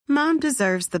Mom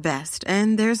deserves the best,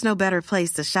 and there's no better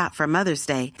place to shop for Mother's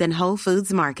Day than Whole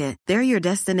Foods Market. They're your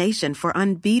destination for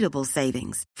unbeatable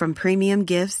savings, from premium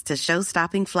gifts to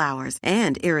show-stopping flowers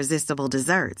and irresistible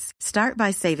desserts. Start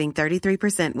by saving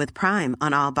 33% with Prime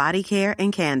on all body care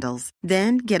and candles.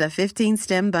 Then get a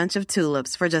 15-stem bunch of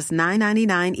tulips for just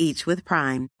 $9.99 each with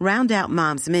Prime. Round out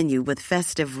Mom's menu with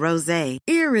festive rosé,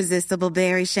 irresistible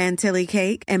berry chantilly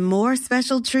cake, and more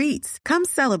special treats. Come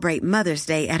celebrate Mother's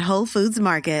Day at Whole Foods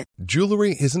Market.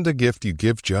 Jewelry isn't a gift you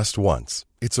give just once.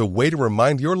 It's a way to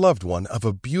remind your loved one of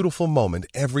a beautiful moment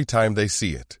every time they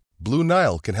see it. Blue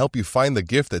Nile can help you find the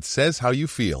gift that says how you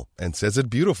feel and says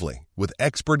it beautifully, with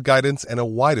expert guidance and a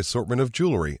wide assortment of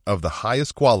jewelry of the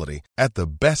highest quality at the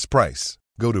best price.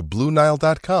 Go to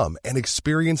BlueNile.com and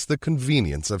experience the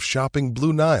convenience of shopping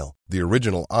Blue Nile, the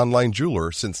original online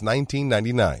jeweler since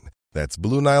 1999. That's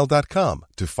BlueNile.com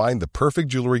to find the perfect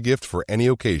jewelry gift for any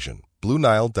occasion.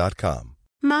 BlueNile.com.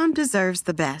 Mom deserves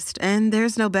the best, and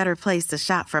there's no better place to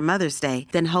shop for Mother's Day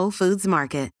than Whole Foods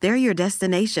Market. They're your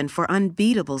destination for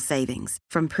unbeatable savings,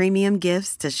 from premium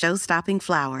gifts to show-stopping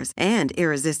flowers and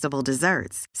irresistible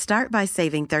desserts. Start by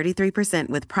saving 33%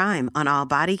 with Prime on all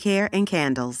body care and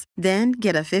candles. Then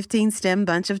get a 15-stem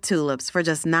bunch of tulips for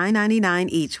just $9.99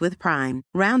 each with Prime.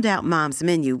 Round out Mom's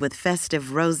menu with festive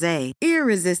rosé,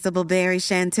 irresistible berry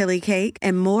chantilly cake,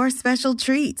 and more special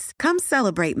treats. Come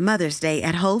celebrate Mother's Day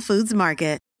at Whole Foods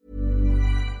Market.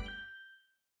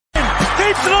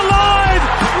 Keeps it alive!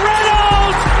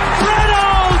 Reynolds!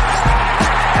 Reynolds!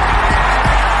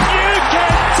 You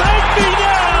can take me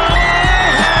now! I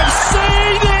have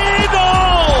seen it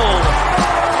all!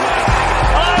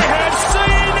 I have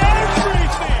seen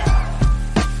everything!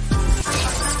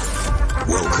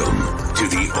 Welcome to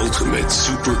the Ultimate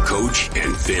Super Coach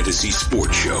and Fantasy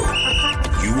Sports Show.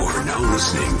 You are now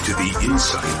listening to the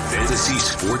Insight Fantasy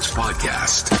Sports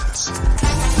Podcast.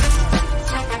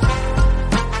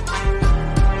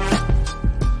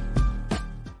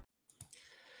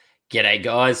 G'day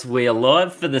guys, we are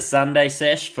live for the Sunday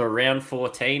sesh for round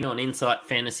 14 on Insight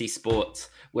Fantasy Sports,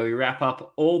 where we wrap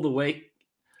up all the week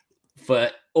for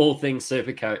all things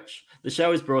Supercoach. The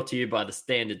show is brought to you by the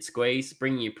Standard Squeeze,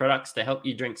 bringing you products to help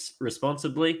you drink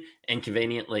responsibly and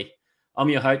conveniently. I'm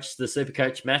your host, the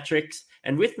Supercoach Matrix,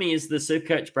 and with me is the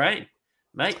Supercoach Brain.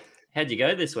 Mate, how'd you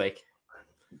go this week?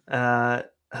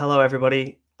 Hello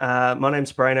everybody. My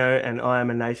name's Braino and I am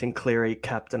a Nathan Cleary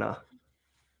captainer.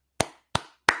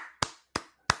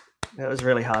 That was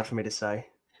really hard for me to say.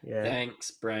 Yeah.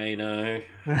 Thanks, Braino.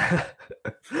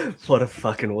 What a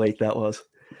fucking week that was.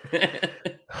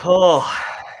 Oh,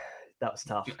 that was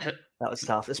tough. That was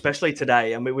tough, especially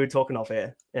today. I mean, we were talking off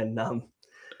air, and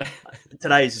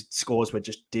today's scores were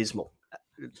just dismal,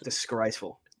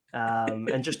 disgraceful,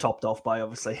 and just topped off by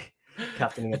obviously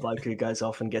captaining a bloke who goes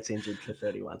off and gets injured for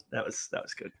 31. That was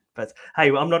good. But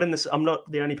hey, I'm not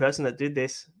the only person that did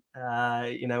this.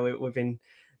 We've been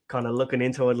kind of looking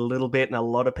into it a little bit, and a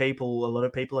lot of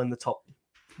people in the top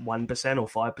 1% or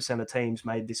 5% of teams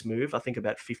made this move. I think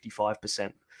about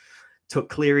 55% took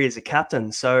Cleary as a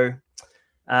captain. So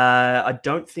I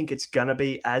don't think it's going to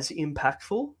be as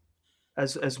impactful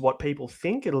as what people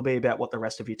think. It'll be about what the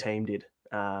rest of your team did.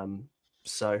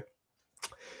 So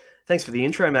thanks for the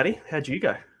intro, Matty. How'd you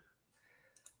go?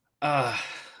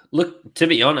 Look, to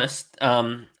be honest,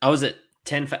 I was at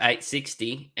 10 for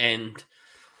 860, and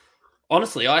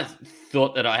honestly, I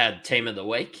thought that I had team of the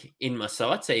week in my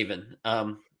sights even.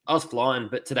 I was flying,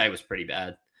 but today was pretty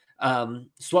bad.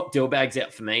 Swapped Dillbags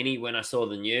out for Meany when I saw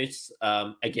the news.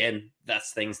 Again,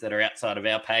 that's things that are outside of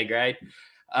our pay grade.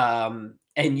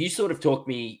 And you sort of talked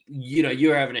me, you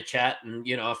were having a chat and,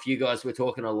 a few guys were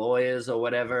talking to lawyers or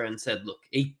whatever and said, look,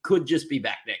 he could just be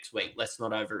back next week. Let's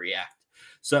not overreact.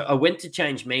 So I went to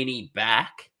change Meany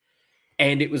back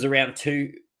and it was around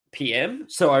 2 p.m.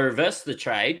 So I reversed the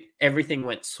trade. Everything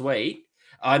went sweet.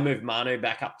 I moved Manu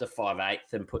back up to 5/8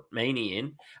 and put Meany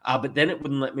in. But then it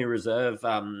wouldn't let me reserve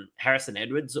Harrison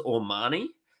Edwards or Marnie.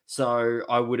 So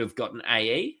I would have gotten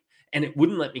AE and it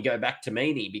wouldn't let me go back to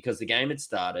Meany because the game had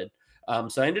started.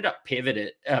 So I ended up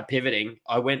pivoting.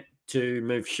 I went to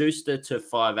move Schuster to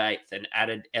 5/8 and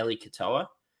added Eli Katoa.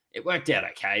 It worked out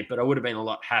okay, but I would have been a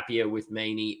lot happier with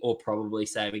Meany or probably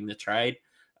saving the trade.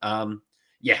 I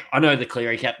know the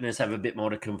Cleary captainers have a bit more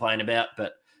to complain about,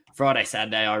 but Friday,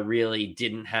 Saturday, I really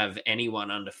didn't have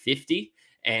anyone under 50,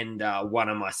 and one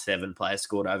of my 7 players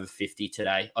scored over 50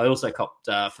 today. I also copped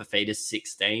Fafita's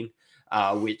 16,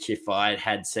 which if I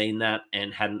had seen that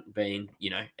and hadn't been,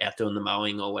 out doing the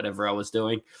mowing or whatever I was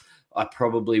doing, I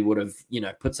probably would have,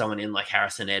 put someone in like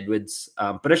Harrison Edwards.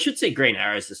 But I should see green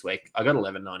arrows this week. I got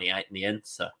 11.98 in the end,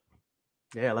 so.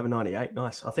 Yeah, 1198.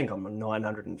 Nice. I think I'm on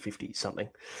 950 something.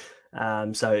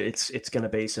 So it's going to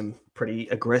be some pretty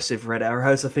aggressive red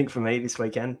arrows, I think, for me this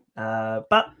weekend.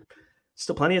 But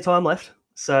still plenty of time left.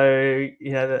 So,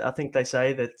 I think they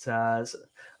say that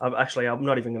I'm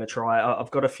not even going to try.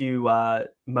 I've got a few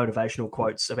motivational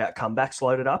quotes about comebacks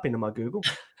loaded up into my Google,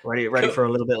 ready Cool. for a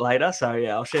little bit later. So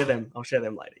yeah, I'll share them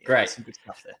later. Yeah, Great. some good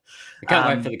stuff there. I can't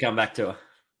wait for the comeback tour.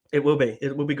 It will be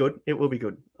good. It will be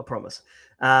good. I promise.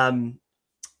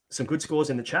 Some good scores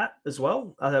in the chat as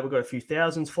well. We've got a few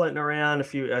thousands floating around.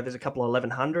 There's a couple of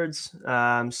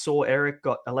 1100s. Saw Eric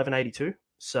got 1182,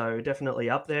 so definitely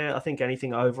up there. I think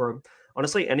anything over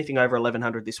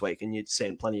 1100 this week, and you'd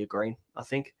seen plenty of green. I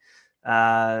think.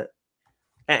 And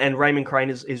Raymond Crane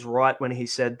is right when he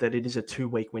said that it is a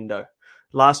 2-week window.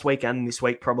 Last week and this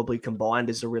week probably combined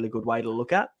is a really good way to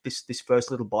look at this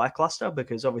first little buy cluster,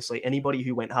 because obviously anybody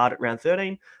who went hard at round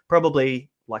 13, probably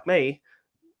like me,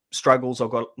 struggles or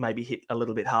got maybe hit a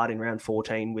little bit hard in round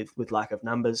 14 with lack of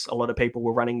numbers. A lot of people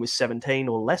were running with 17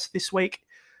 or less this week.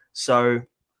 So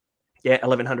yeah,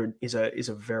 1100 is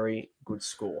a very good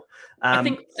score. I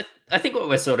think what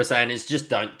we're sort of saying is just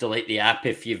don't delete the app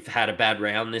if you've had a bad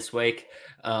round this week.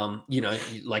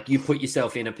 You put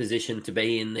yourself in a position to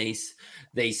be in these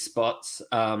spots,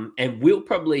 and we'll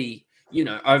probably,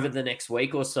 over the next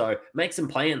week or so, make some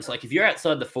plans. Like if you're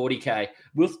outside the 40K,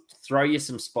 we'll throw you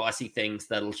some spicy things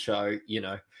that'll show,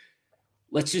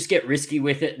 let's just get risky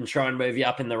with it and try and move you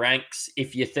up in the ranks.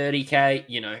 If you're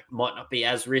 30K, might not be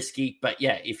as risky, but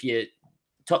yeah, if you're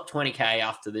top 20K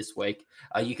after this week,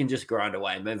 you can just grind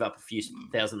away and move up a few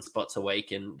thousand spots a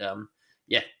week, and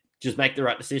just make the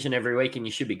right decision every week and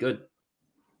you should be good.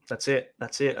 That's it.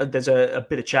 There's a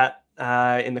bit of chat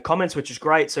in the comments, which is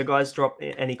great. So guys, drop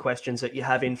any questions that you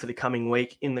have in for the coming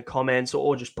week in the comments,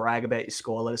 or just brag about your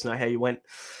score. Let us know how you went.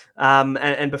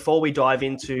 And before we dive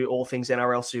into all things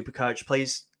NRL Supercoach,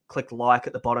 please click like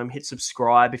at the bottom, hit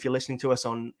subscribe. If you're listening to us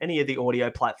on any of the audio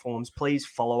platforms, please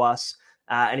follow us.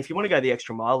 And if you want to go the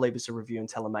extra mile, leave us a review and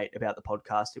tell a mate about the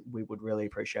podcast. We would really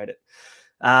appreciate it.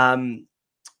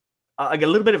 I get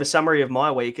a little bit of a summary of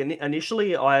my week. And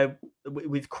initially,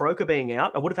 with Croker being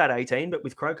out, I would have had 18, but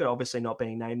with Croker obviously not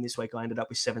being named this week, I ended up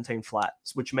with 17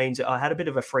 flats, which means I had a bit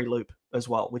of a free loop as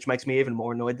well, which makes me even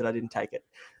more annoyed that I didn't take it.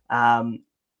 I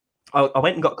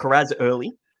went and got Carraz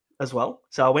early as well.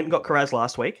 So I went and got Carraz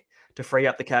last week to free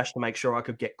up the cash to make sure I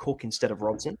could get Cook instead of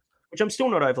Robson, which I'm still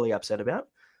not overly upset about,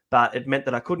 but it meant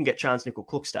that I couldn't get Chance Nickel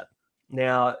Klukstad.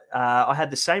 Now, I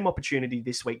had the same opportunity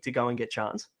this week to go and get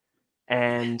Chance,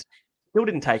 and still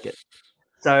didn't take it.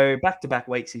 So back-to-back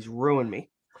weeks, he's ruined me.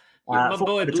 My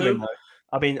boy Blue.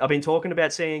 I've been talking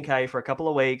about CNK for a couple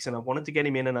of weeks, and I wanted to get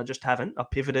him in, and I just haven't. I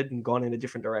pivoted and gone in a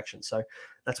different direction. So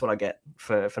that's what I get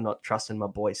for not trusting my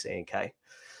boy CNK.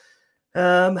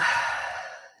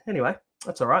 Anyway,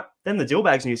 that's all right. Then the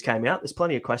Dillbags news came out. There's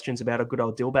plenty of questions about a good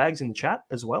old Dillbags in the chat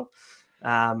as well.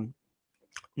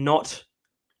 Not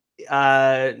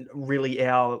really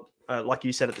our... like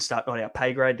you said at the start, not our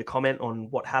pay grade to comment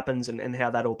on what happens and how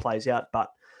that all plays out.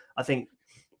 But I think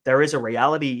there is a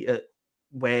reality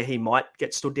where he might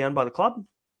get stood down by the club.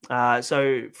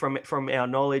 So from our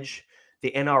knowledge,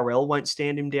 the NRL won't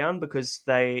stand him down because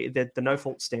the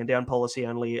no-fault stand-down policy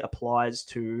only applies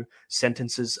to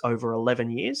sentences over 11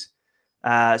 years.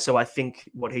 So I think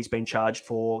what he's been charged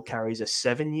for carries a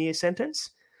 7-year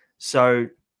sentence. So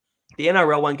the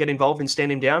NRL won't get involved and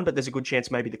stand him down, but there's a good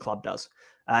chance maybe the club does.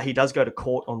 He does go to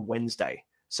court on Wednesday.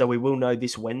 So we will know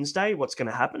this Wednesday what's going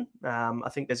to happen. I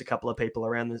think there's a couple of people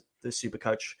around the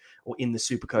Supercoach or in the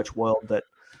Supercoach world that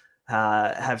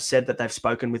have said that they've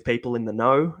spoken with people in the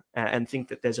know and think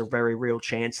that there's a very real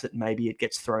chance that maybe it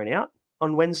gets thrown out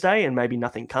on Wednesday and maybe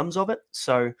nothing comes of it.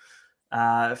 So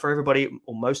for everybody,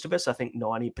 or most of us, I think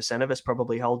 90% of us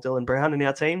probably hold Dylan Brown in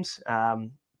our teams.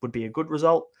 Would be a good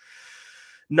result.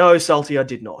 No, Salty, I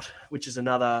did not, which is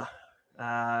another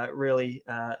really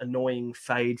annoying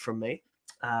fade from me.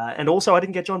 And also, I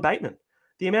didn't get John Bateman.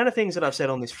 The amount of things that I've said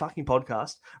on this fucking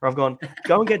podcast where I've gone,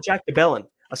 go and get Jack DeBellin.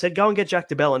 I said, go and get Jack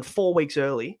DeBellin 4 weeks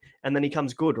early, and then he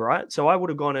comes good, right? So I would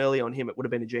have gone early on him. It would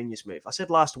have been a genius move. I said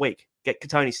last week, get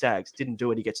Katoni Staggs. Didn't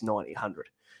do it. He gets 90, 100.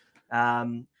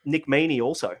 Nick Meaney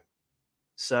also.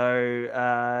 So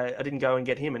I didn't go and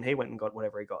get him, and he went and got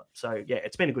whatever he got. So, yeah,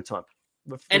 it's been a good time.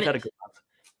 We've had a good month.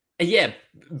 Yeah,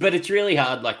 but it's really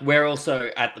hard. Like, we're also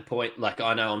at the point, like,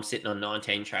 I know I'm sitting on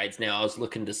 19 trades now. I was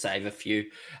looking to save a few.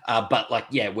 But, like,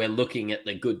 yeah, we're looking at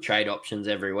the good trade options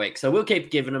every week. So we'll keep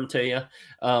giving them to you.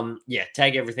 Yeah,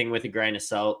 take everything with a grain of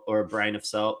salt or a brain of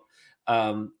salt.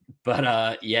 I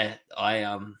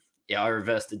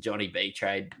reversed a Johnny B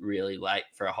trade really late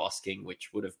for a Hosking,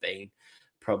 which would have been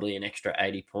probably an extra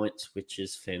 80 points, which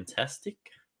is fantastic.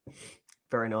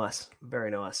 Very nice.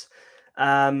 Very nice.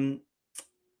 The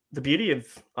beauty of,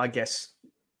 I guess,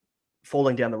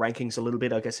 falling down the rankings a little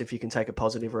bit, I guess if you can take a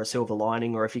positive or a silver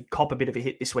lining, or if you cop a bit of a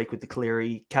hit this week with the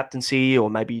Cleary captaincy, or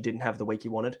maybe you didn't have the week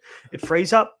you wanted, it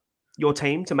frees up your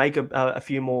team to make a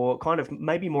few more kind of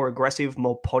maybe more aggressive,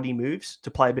 more poddy moves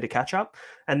to play a bit of catch up.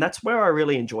 And that's where I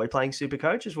really enjoy playing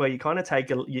Supercoach, is where you kind of take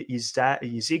you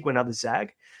zig when others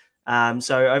zag.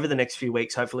 So over the next few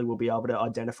weeks, hopefully we'll be able to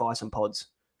identify some pods.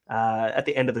 At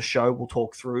the end of the show, we'll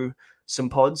talk through some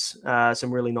pods,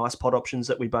 some really nice pod options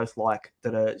that we both like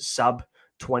that are sub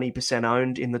 20%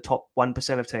 owned in the top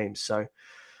 1% of teams. So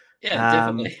yeah,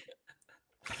 definitely.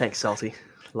 Thanks, Salty.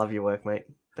 Love your work, mate.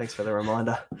 Thanks for the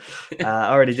reminder. I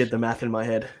already did the math in my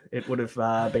head. It would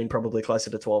have been probably closer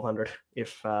to 1,200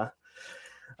 if I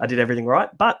did everything right,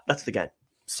 but that's the game.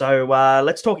 So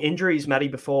let's talk injuries, Matty,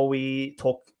 before we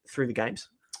talk through the games.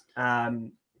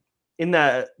 In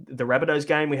the Rabbitohs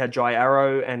game, we had Jai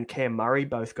Arrow and Cam Murray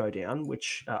both go down,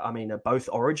 which, are both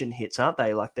Origin hits, aren't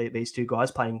they? Like these two guys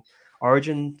playing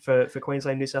Origin for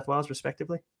Queensland, New South Wales,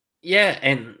 respectively. Yeah,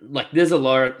 and like there's a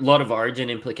lot of Origin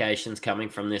implications coming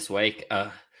from this week.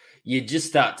 You just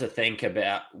start to think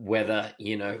about whether,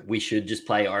 we should just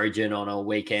play Origin on a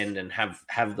weekend and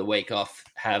have the week off,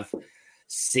 have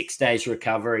 6 days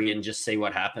recovery and just see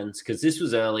what happens. Because this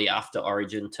was early after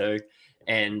Origin 2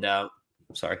 and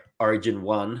Origin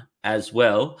 1 as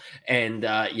well. And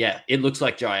it looks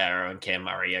like Jai Arrow and Cam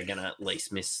Murray are going to at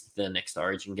least miss the next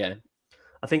Origin game.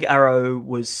 I think Arrow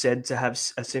was said to have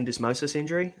a syndesmosis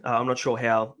injury. I'm not sure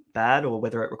how bad or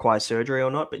whether it requires surgery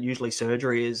or not, but usually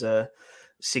surgery is a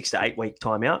 6 to 8 week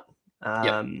timeout,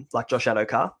 like Josh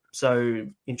Adokar. So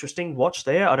interesting watch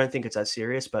there. I don't think it's as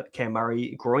serious, but Cam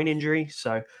Murray, groin injury.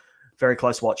 So very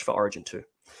close watch for Origin 2.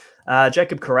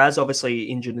 Jacob Carraz obviously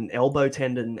injured an elbow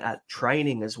tendon at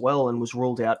training as well and was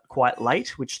ruled out quite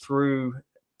late, which threw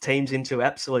teams into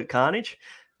absolute carnage.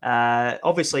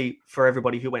 Obviously, for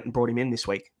everybody who went and brought him in this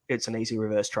week, it's an easy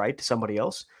reverse trade to somebody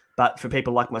else. But for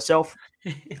people like myself,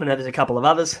 I know there's a couple of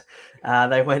others,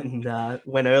 they went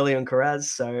early on Carraz.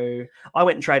 So I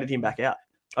went and traded him back out.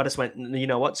 I just went, you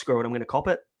know what, screw it, I'm going to cop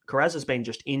it. Carraz has been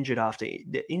just injury after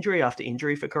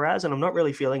injury for Carraz, and I'm not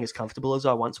really feeling as comfortable as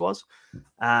I once was.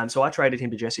 So I traded him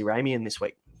to Jesse Ramian this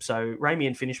week. So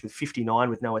Ramian finished with 59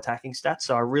 with no attacking stats,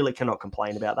 so I really cannot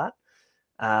complain about that.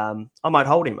 I might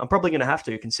hold him. I'm probably going to have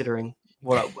to, considering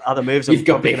what other moves I'm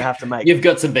probably going to have to make. You've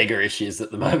got some bigger issues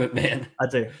at the moment, man. I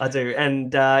do.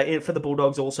 And for the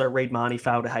Bulldogs, also Reid Marnie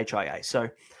failed a HIA, so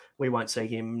we won't see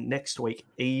him next week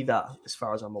either, as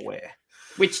far as I'm aware.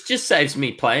 Which just saves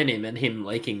me playing him and him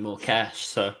leaking more cash,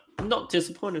 so I'm not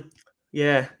disappointed.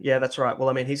 Yeah, that's right.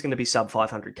 Well, he's going to be sub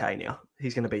 500k now.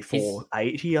 He's going to be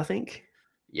 480, I think.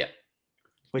 Yeah.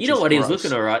 Which you know what? gross. He was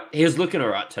looking all right. He was looking all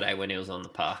right today when he was on the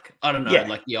park. I don't know. Yeah.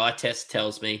 Like the eye test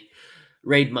tells me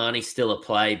Reid Marnie's still a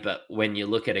play, but when you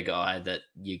look at a guy that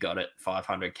you got at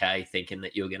 500k thinking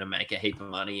that you're going to make a heap of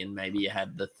money and maybe you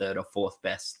had the third or fourth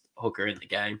best hooker in the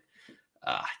game,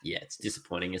 it's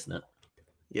disappointing, isn't it?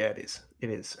 Yeah, it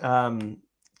is.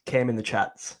 Cam in the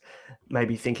chats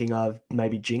maybe thinking I've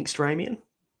maybe jinxed Ramian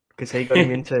because he got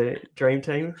him into Dream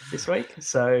Team this week.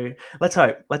 So let's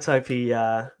hope he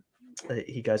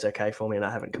goes okay for me and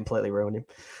I haven't completely ruined him.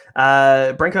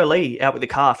 Brenko Lee out with the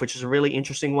calf, which is a really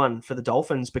interesting one for the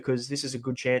Dolphins because this is a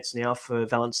good chance now for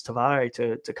Valence Tavare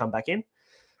to come back in.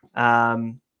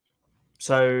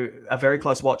 So a very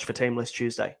close watch for Team List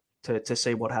Tuesday to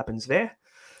see what happens there.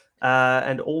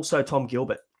 And also Tom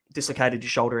Gilbert dislocated his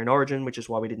shoulder in Origin, which is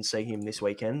why we didn't see him this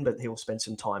weekend, but he'll spend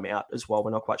some time out as well. We're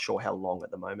not quite sure how long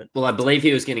at the moment. Well, I believe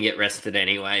he was going to get rested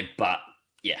anyway, but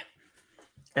yeah.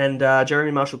 And Jeremy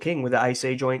Marshall-King with the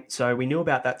AC joint. So we knew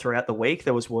about that throughout the week.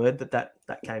 There was word that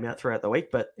came out throughout the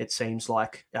week, but it seems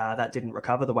like that didn't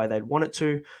recover the way they'd want it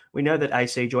to. We know that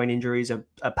AC joint injuries are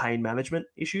pain management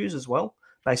issues as well.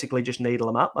 Basically just needle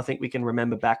them up. I think we can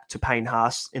remember back to Payne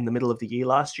Haas in the middle of the year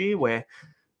last year where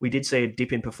we did see a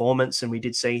dip in performance and we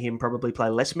did see him probably play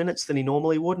less minutes than he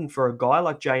normally would. And for a guy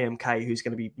like JMK, who's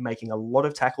going to be making a lot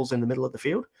of tackles in the middle of the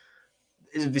field,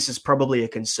 this is probably a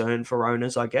concern for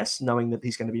owners, I guess, knowing that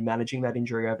he's going to be managing that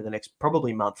injury over the next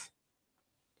probably month.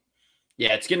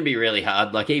 Yeah, it's going to be really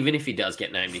hard. Like, even if he does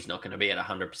get named, he's not going to be at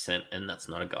 100%. And that's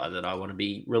not a guy that I want to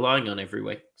be relying on every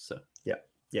week. So,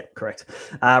 Yeah, correct.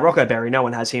 Rocco Berry, no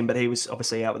one has him, but he was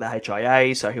obviously out with the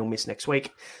HIA, so he'll miss next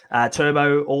week.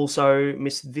 Turbo also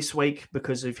missed this week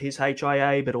because of his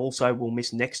HIA, but also will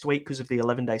miss next week because of the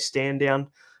 11-day stand down,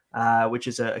 which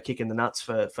is a kick in the nuts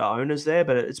for owners there.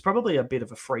 But it's probably a bit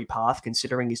of a free path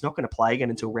considering he's not going to play again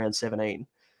until round 17.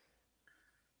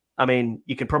 I mean,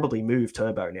 you can probably move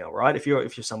Turbo now, right? If you're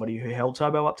somebody who held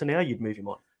Turbo up to now, you'd move him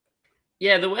on.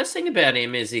 Yeah, the worst thing about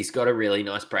him is he's got a really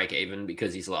nice break even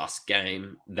because his last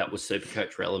game that was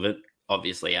Supercoach relevant,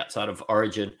 obviously outside of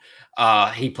Origin,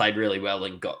 he played really well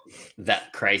and got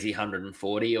that crazy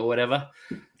 140 or whatever.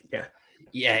 Yeah.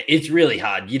 Yeah, it's really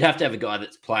hard. You'd have to have a guy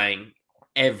that's playing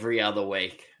every other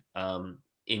week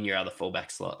in your other fullback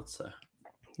slot. So,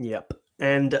 yep.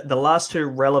 And the last two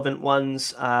relevant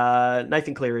ones,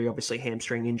 Nathan Cleary, obviously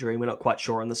hamstring injury. We're not quite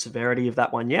sure on the severity of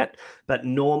that one yet, but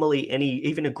normally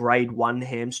even a grade 1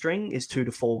 hamstring is 2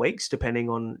 to 4 weeks, depending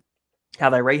on how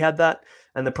they rehab that.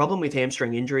 And the problem with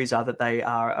hamstring injuries are that they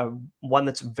are one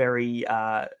that's very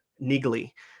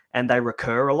niggly and they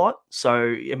recur a lot.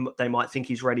 So they might think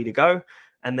he's ready to go.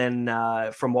 And then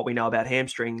from what we know about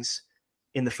hamstrings,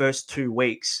 in the first 2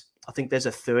 weeks, I think there's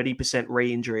a 30%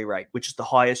 re-injury rate, which is the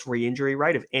highest re-injury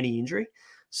rate of any injury.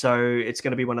 So it's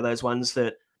going to be one of those ones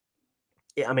that,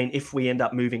 I mean, if we end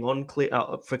up moving on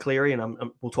for Cleary, and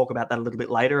we'll talk about that a little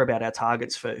bit later about our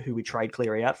targets for who we trade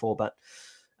Cleary out for, but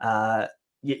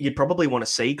you'd probably want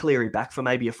to see Cleary back for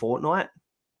maybe a fortnight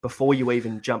before you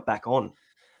even jump back on.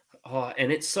 Oh,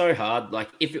 and it's so hard. Like,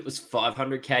 if it was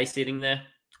 500K sitting there,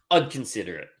 I'd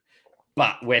consider it.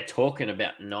 But we're talking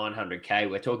about 900K.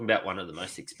 We're talking about one of the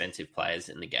most expensive players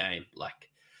in the game. Like,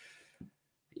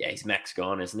 yeah, he's max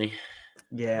gone, isn't he?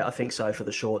 Yeah, I think so for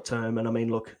the short term. And I mean,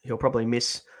 look, he'll probably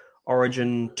miss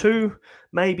Origin 2.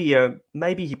 Maybe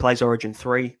he plays Origin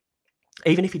 3.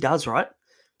 Even if he does, right,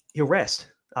 he'll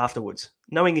rest afterwards.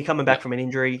 Knowing you're coming back from an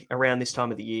injury around this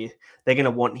time of the year, they're going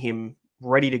to want him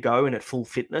ready to go and at full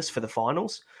fitness for the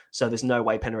finals. So there's no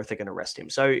way Penrith are going to rest him.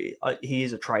 So he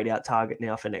is a trade-out target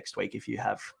now for next week if you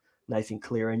have Nathan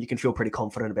Cleary, and you can feel pretty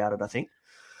confident about it, I think.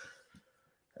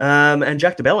 And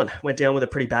Jack de Belin went down with a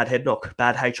pretty bad head knock,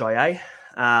 bad HIA.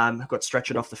 Got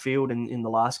stretchered off the field in the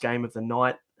last game of the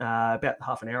night, about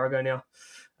half an hour ago now.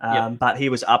 But he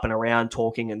was up and around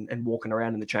talking and walking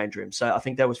around in the change room. So I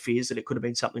think there was fears that it could have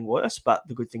been something worse. But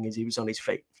the good thing is he was on his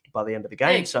feet by the end of the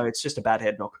game. So it's just a bad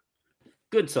head knock.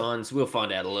 Good signs. We'll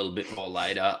find out a little bit more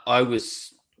later. I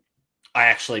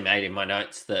actually made in my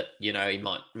notes that, he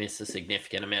might miss a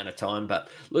significant amount of time. But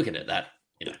looking at that,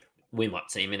 we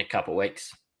might see him in a couple of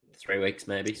weeks, 3 weeks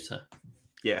maybe. So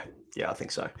yeah, I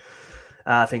think so.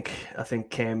 I think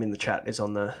Cam in the chat is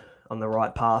on the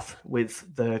right path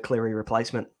with the Cleary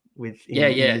replacement with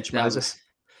Mitch Moses.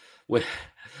 I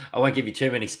won't give you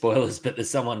too many spoilers, but there's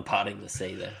someone parting the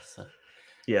sea there. So.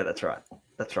 Yeah, that's right.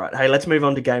 Hey, let's move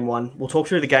on to game one. We'll talk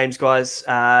through the games, guys.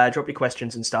 Drop your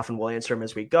questions and stuff, and we'll answer them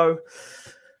as we go.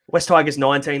 West Tigers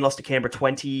 19, lost to Canberra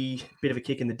 20. Bit of a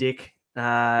kick in the dick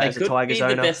as a Tigers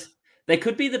owner. They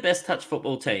could be the best touch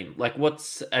football team. Like,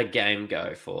 what's a game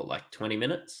go for? Like 20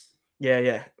 minutes?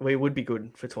 Yeah. We would be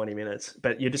good for 20 minutes,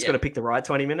 but you just got to pick the right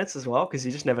 20 minutes as well, because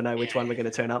you just never know which one we're going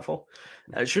to turn up for.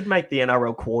 It should make the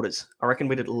NRL quarters. I reckon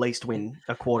we'd at least win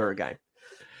a quarter a game.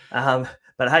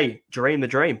 But hey, dream the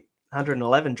dream.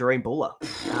 111 Dream Buller.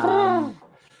 How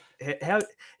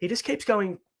he just keeps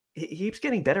going. He keeps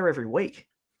getting better every week,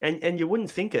 and you wouldn't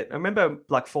think it. I remember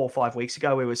like 4 or 5 weeks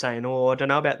ago we were saying, "Oh, I don't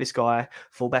know about this guy.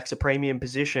 Fullback's a premium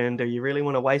position. Do you really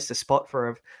want to waste a spot for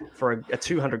a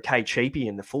 200K cheapie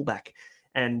in the fullback?"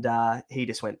 And he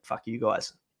just went, "Fuck you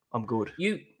guys. I'm good."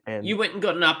 You went and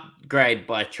got an upgrade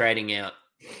by trading out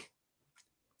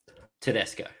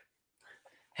Tedesco.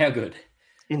 How good?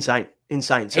 Insane.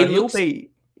 So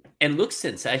looks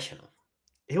sensational.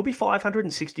 He'll be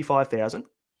 565,000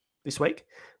 this week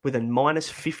with a minus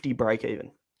 50 break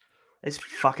even. It's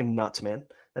fucking nuts, man.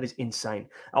 That is insane.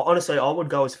 Honestly, I would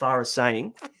go as far as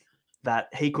saying that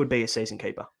he could be a season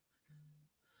keeper.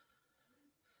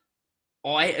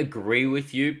 I agree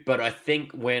with you, but I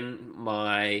think when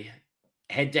my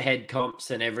head-to-head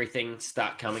comps and everything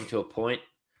start coming to a point,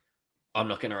 I'm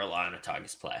not going to rely on a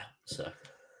Tigers player. So,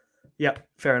 yep,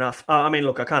 fair enough. I mean,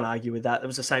 look, I can't argue with that. It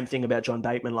was the same thing about John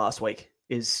Bateman last week.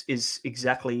 Is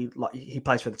exactly like he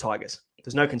plays for the Tigers.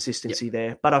 There's no consistency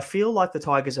there, but I feel like the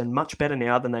Tigers are much better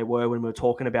now than they were when we were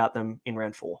talking about them in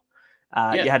round 4.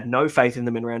 You had no faith in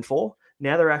them in round 4.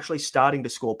 Now they're actually starting to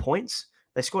score points.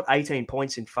 They scored 18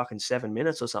 points in fucking 7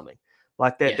 minutes or something.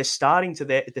 Like they're starting to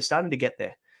get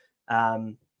there.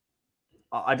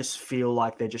 I just feel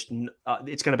like they're just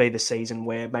it's going to be the season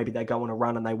where maybe they go on a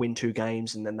run and they win 2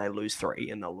 games and then they lose 3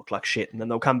 and they'll look like shit and then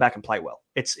they'll come back and play well.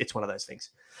 It's one of those things.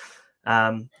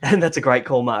 And that's a great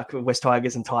call, Mark. West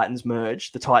Tigers and Titans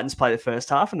merge. The Titans play the first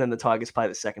half and then the Tigers play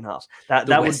the second half. That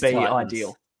would be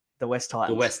ideal. The West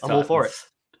Titans. I'm all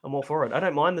for it. I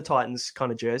don't mind the Titans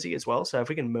kind of jersey as well. So if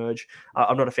we can merge,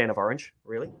 I'm not a fan of orange,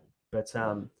 really. But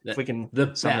if we can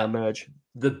the somehow merge,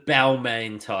 the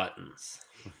Balmain Titans.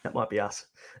 that might be us.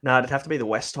 No, it'd have to be the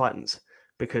West Titans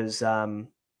because Mick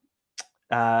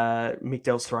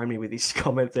Dell's thrown me with his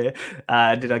comment there.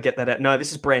 Did I get that out? No,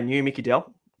 this is brand new, Mickey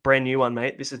Dell. Brand new one,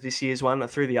 mate. This is this year's one. I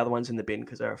threw the other ones in the bin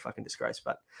because they're a fucking disgrace.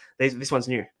 But this one's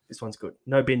new. This one's good.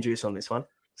 No bin juice on this one.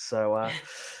 So,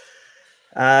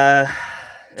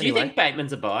 do you think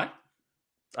Bateman's a buy?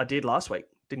 I did last week.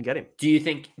 Didn't get him. Do you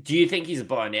think he's a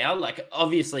buy now? Like,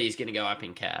 obviously, he's going to go up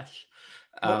in cash.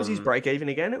 What was his break even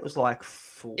again? It was like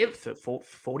 40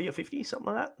 or 50, something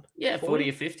like that. Yeah, 40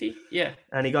 or 50. Yeah.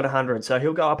 And he got 100. So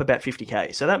he'll go up about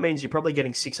 50K. So that means you're probably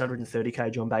getting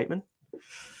 630K John Bateman.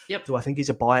 Yep. Do I think he's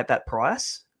a buy at that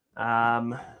price? You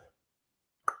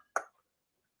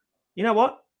know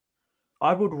what?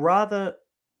 I would rather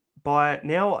buy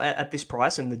now at this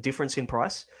price, and the difference in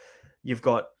price, you've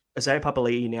got Isaiah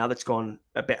Papali'i now that's gone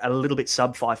a little bit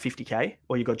sub 550K,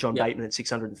 or you've got John Bateman at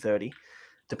 630.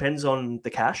 Depends on the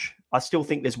cash. I still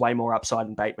think there's way more upside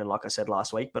in Bateman, like I said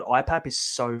last week, but IPAP is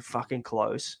so fucking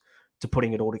close to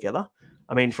putting it all together.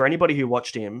 I mean, for anybody who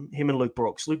watched him and Luke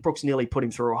Brooks nearly put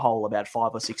him through a hole about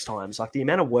 5 or 6 times. Like the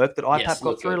amount of work that IPAP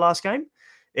got through last game,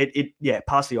 it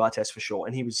passed the eye test for sure.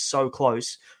 And he was so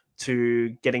close to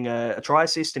getting a try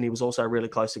assist, and he was also really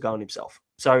close to going himself.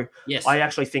 So I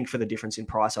actually think for the difference in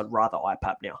price, I'd rather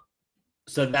IPAP now.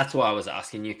 So that's why I was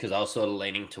asking you, because I was sort of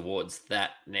leaning towards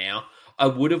that now. I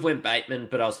would have went Bateman,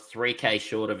 but I was 3K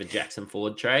short of a Jackson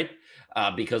Ford trade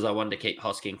because I wanted to keep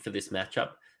Hosking for this matchup.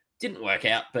 Didn't work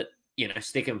out, but,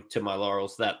 sticking to my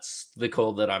laurels, that's the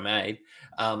call that I made.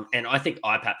 And I think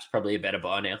IPAP's probably a better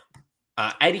buy now.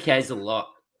 80K is a lot.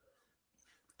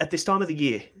 At this time of the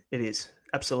year, it is.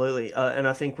 Absolutely. And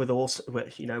I think with also,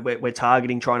 we're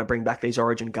targeting trying to bring back these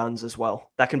Origin guns as well.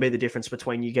 That can be the difference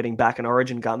between you getting back an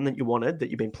Origin gun that you wanted, that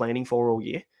you've been planning for all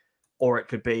year, or it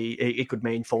could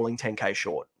mean falling 10K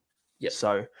short. Yep.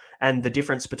 So, and the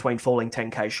difference between falling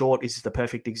 10K short is the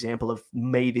perfect example of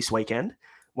me this weekend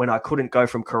when I couldn't go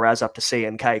from Karaz up to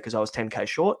CNK because I was 10K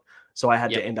short. So I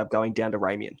had to end up going down to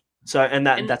Ramian. So, and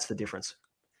that's the difference.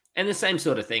 And the same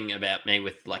sort of thing about me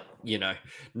with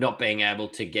not being able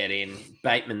to get in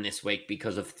Bateman this week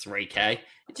because of 3K.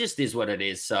 It just is what it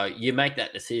is. So you make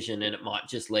that decision and it might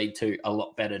just lead to a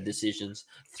lot better decisions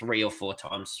 3 or 4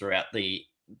 times throughout the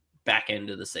back end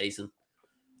of the season.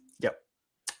 Yep.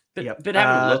 But having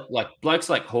a look, like blokes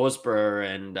like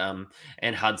Horsburgh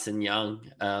and Hudson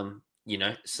Young,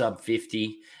 sub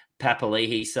 50,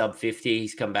 Papali'i sub 50,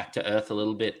 he's come back to earth a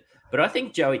little bit. But I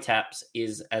think Joey Taps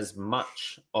is as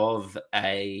much of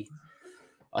a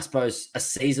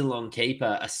season-long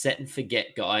keeper, a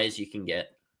set-and-forget guy as you can get.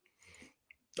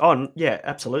 Oh, yeah,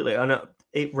 absolutely. I know.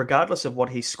 Regardless of what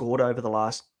he scored over the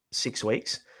last 6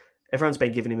 weeks, everyone's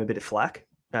been giving him a bit of flack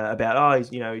about, he's,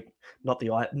 not the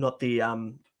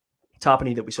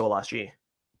Tarpany that we saw last year.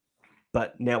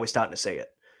 But now we're starting to see it.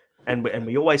 And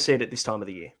we always see it at this time of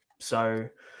the year. So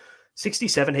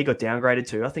 67, he got downgraded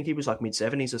to. I think he was like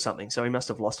mid-70s or something. So he must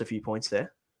have lost a few points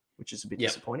there, which is a bit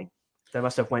disappointing. They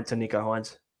must have went to Nico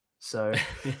Hines. So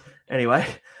anyway,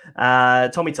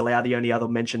 Tommy Talau, the only other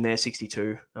mention there,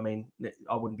 62. I mean,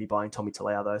 I wouldn't be buying Tommy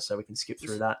Talau though, so we can skip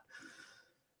through that.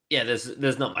 Yeah,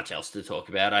 there's not much else to talk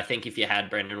about. I think if you had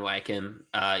Brendan Wakeham,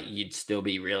 you'd still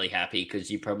be really happy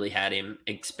because you probably had him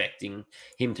expecting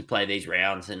him to play these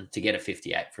rounds, and to get a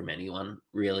 58 from anyone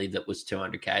really that was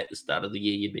 200K at the start of the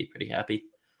year, you'd be pretty happy.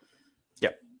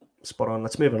 Yep, spot on.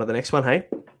 Let's move on to the next one, hey?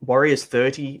 Warriors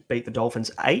 30 beat the Dolphins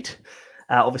 8.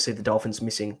 Obviously, the Dolphins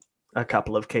missing a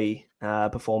couple of key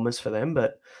performers for them,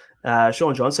 but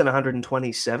Sean Johnson,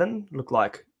 127, looked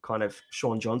like kind of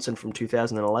Sean Johnson from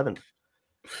 2011.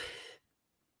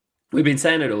 We've been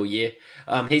saying it all year.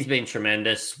 He's been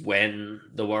tremendous when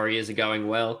the Warriors are going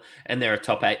well, and they're a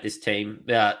top 8 this team.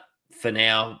 For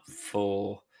now,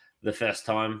 for the first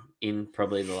time in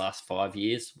probably the last 5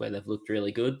 years where they've looked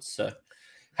really good. So,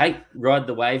 hey, ride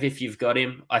the wave if you've got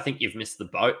him. I think you've missed the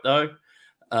boat, though,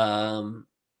 on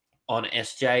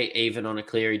SJ, even on a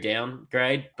Cleary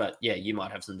downgrade. But, yeah, you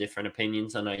might have some different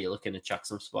opinions. I know you're looking to chuck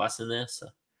some spice in there, so...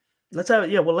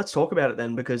 Let's talk about it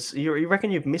then, because you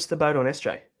reckon you've missed the boat on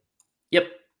SJ? Yep.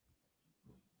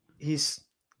 He's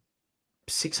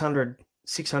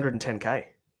 610K.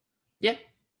 Yeah.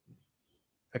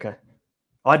 Okay.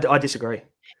 I disagree.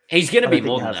 He's going to be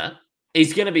more than that.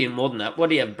 He's going to be more than that. What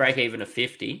do you have? Break even of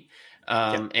 50.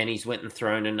 And he's went and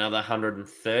thrown another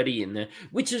 130 in there,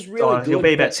 which is really good. He'll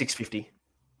be about 650.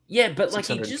 Yeah, but like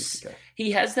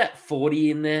he has that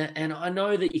 40 in there. And I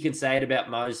know that you can say it about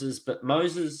Moses, but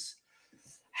Moses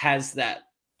has that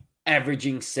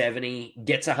averaging 70,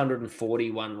 gets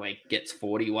 140 1 week, gets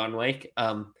 40 1 week.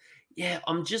 Yeah,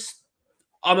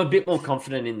 I'm a bit more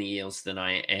confident in the Eels than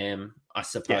I am, I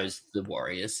suppose, the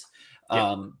Warriors.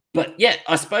 Yeah. But yeah,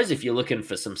 I suppose if you're looking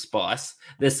for some spice,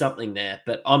 there's something there.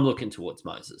 But I'm looking towards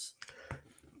Moses.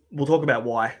 We'll talk about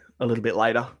why a little bit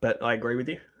later, but I agree with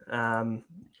you.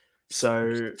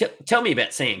 So Tell me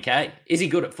about CNK. Is he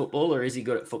good at football or is he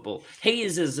good at football? He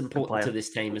is as important player. to this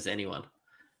team as anyone.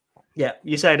 Yeah,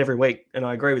 you say it every week, and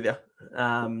I agree with you.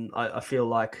 I feel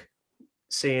like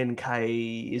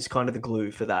CNK is kind of the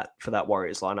glue for that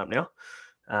Warriors lineup now.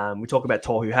 We talk about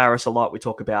Tohu Harris a lot. We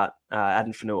talk about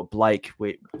Adam Fanua Blake.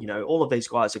 All of these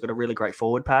guys have got a really great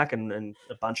forward pack and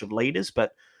a bunch of leaders.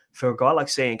 But for a guy like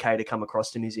CNK to come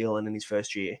across to New Zealand in his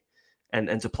first year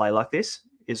and to play like this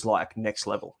is like next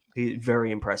level. He's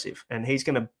very impressive, and he's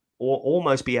going to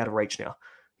almost be out of reach now.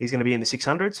 He's going to be in the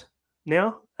 600s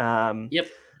now. Yep.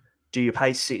 Do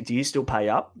you still pay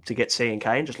up to get CNK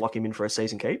and just lock him in for a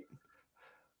season keep?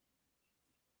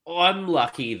 I'm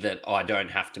lucky that I don't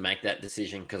have to make that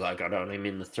decision because I got on him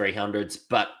in the 300s,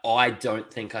 but I don't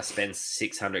think I spend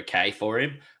 600K for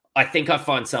him. I think I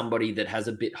find somebody that has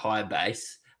a bit higher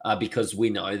base because we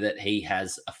know that he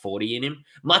has a 40 in him,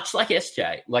 much like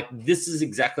SJ. Like, this is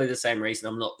exactly the same reason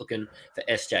I'm not looking for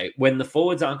SJ. When the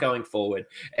forwards aren't going forward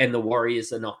and the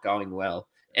Warriors are not going well,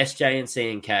 SJ and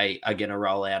CNK are going to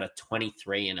roll out a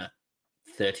 23 and a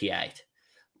 38.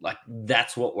 Like,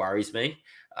 that's what worries me.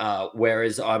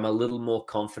 Whereas I'm a little more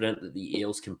confident that the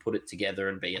Eels can put it together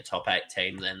and be a top 8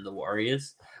 team than the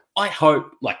Warriors. I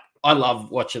hope, I love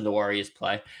watching the Warriors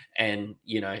play, and,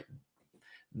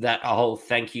 that whole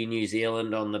thank you New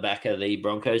Zealand on the back of the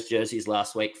Broncos jerseys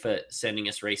last week for sending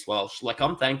us Reece Walsh.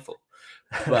 I'm thankful,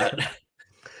 but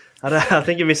I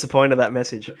think you missed the point of that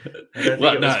message. I don't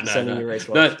think it was sending you Reece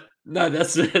Walsh. No,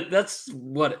 that's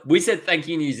what we said. Thank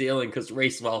you, New Zealand, because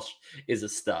Reece Walsh is a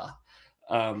star,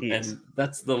 and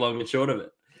that's the long and short of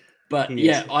it. But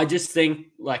I just think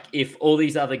if all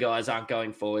these other guys aren't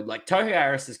going forward, Tohu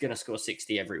Harris is going to score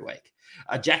 60 every week.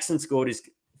 Jackson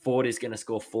Ford is going to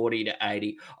score 40 to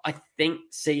 80. I think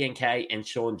CNK and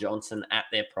Sean Johnson at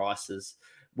their prices,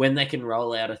 when they can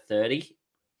roll out a 30,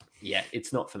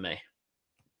 it's not for me.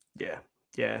 Yeah.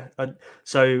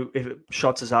 So if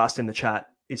Shots is asked in the chat,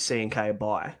 is CNK a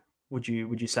buy? Would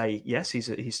you say yes,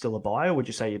 he's still a buy, or would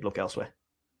you say you'd look elsewhere?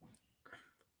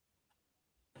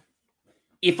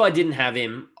 If I didn't have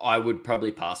him, I would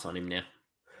probably pass on him now.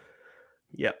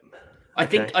 Yep. I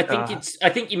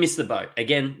think you missed the boat.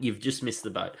 Again, you've just missed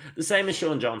the boat. The same as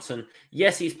Sean Johnson.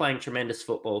 Yes, he's playing tremendous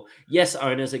football. Yes,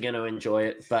 owners are going to enjoy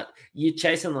it, but you're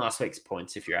chasing last week's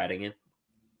points if you're adding in.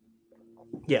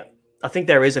 Yeah. I think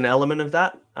there is an element of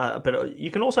that, but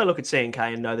you can also look at CNK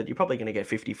and know that you're probably going to get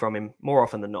 50 from him more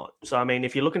often than not. So, I mean,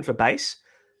 if you're looking for base,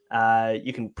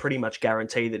 you can pretty much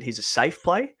guarantee that he's a safe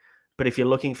play. But if you're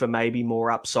looking for maybe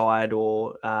more upside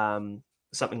or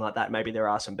something like that, maybe there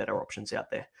are some better options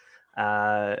out there.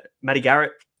 Matty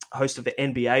Garrett, host of the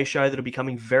NBA show that'll be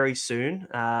coming very soon,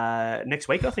 next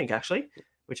week, I think, actually,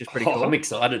 which is pretty cool. I'm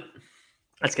excited.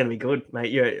 That's going to be good,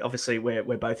 mate. Obviously, we're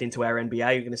both into our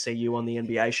NBA. You're going to see you on the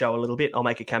NBA show a little bit. I'll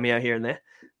make a cameo here and there.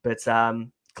 But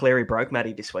Cleary broke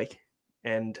Matty this week.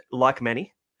 And like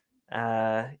many,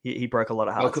 he broke a lot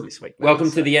of hearts this week. Welcome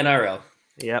to the NRL.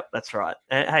 Yep, that's right.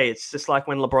 And, hey, it's just like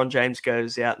when LeBron James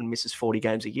goes out and misses 40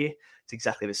 games a year. It's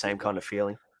exactly the same kind of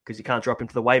feeling because you can't drop him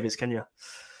to the waivers, can you?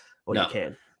 Or no. You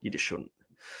can. You just shouldn't.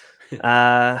 You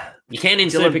can in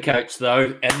Supercoach,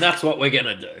 though, and that's what we're going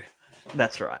to do.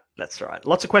 That's right.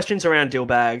 Lots of questions around deal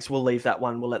bags. We'll leave that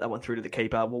one. We'll let that one through to the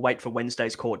keeper. We'll wait for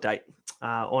Wednesday's court date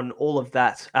on all of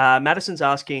that. Madison's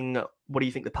asking, what do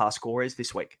you think the pass score is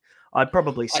this week? I'd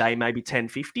probably say maybe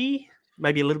 1050,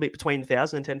 maybe a little bit between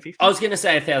 1,000 and 1050. I was going to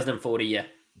say 1,040, yeah.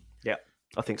 Yeah,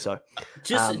 I think so.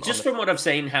 Just from what I've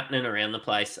seen happening around the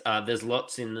place, there's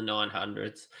lots in the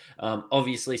 900s.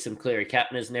 Obviously, some Cleary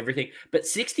captainers and everything, but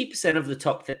 60% of the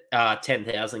top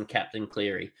 10,000 captain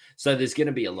Cleary. So there's going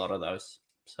to be a lot of those.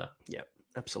 So yeah,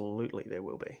 absolutely, there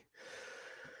will be.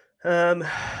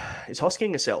 Is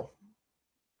Hosking a sell?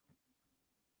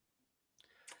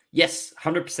 Yes,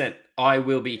 100%. I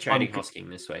will be trading Hosking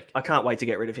this week. I can't wait to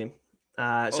get rid of him.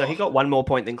 So he got one more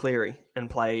point than Cleary and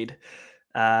played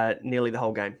nearly the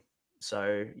whole game.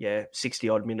 So,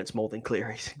 60-odd minutes more than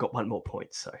Cleary. Got one more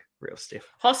point, so real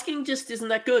stiff. Hosking just isn't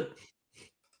that good.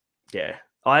 Yeah.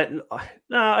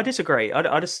 I disagree.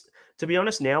 I just, to be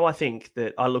honest, now I think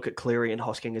that I look at Cleary and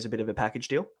Hosking as a bit of a package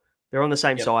deal. They're on the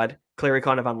same side. Cleary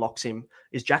kind of unlocks him.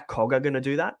 Is Jack Cogger going to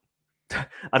do that?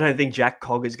 I don't think Jack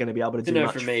Cogger is going to be able to do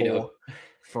much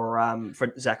for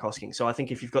Zach Hosking. So I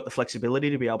think if you've got the flexibility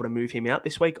to be able to move him out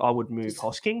this week, I would move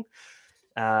Hosking.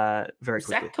 very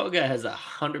quickly. Zach Cogger has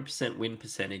 100% win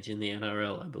percentage in the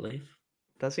NRL, I believe.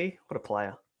 Does he? What a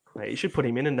player. Mate, you should put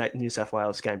him in that New South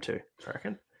Wales game too, I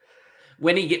reckon.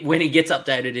 When he gets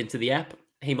updated into the app,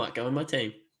 he might go in my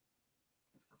team.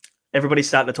 Everybody's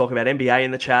starting to talk about NBA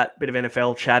in the chat, bit of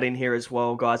NFL chat in here as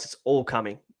well, guys. It's all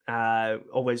coming.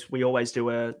 We always do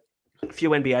a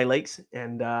few NBA leagues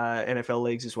and NFL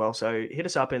leagues as well. So hit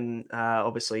us up and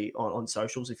obviously on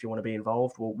socials if you want to be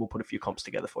involved. We'll put a few comps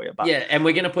together for you. But yeah, and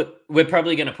we're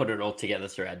probably gonna put it all together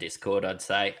through our Discord. I'd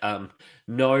say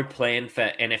no plan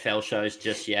for NFL shows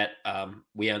just yet.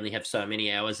 We only have so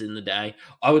many hours in the day.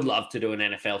 I would love to do an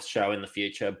NFL show in the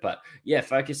future, but yeah,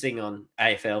 focusing on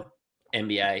AFL,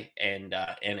 NBA and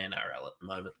NRL at the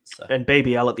moment. So. And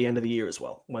BBL at the end of the year as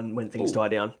well, when things die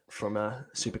down from a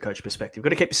Supercoach perspective. Got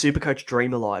to keep your Supercoach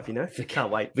dream alive, you know?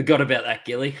 Can't wait. Forgot about that,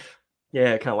 Gilly.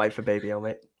 Yeah, can't wait for BBL,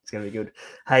 mate. It's going to be good.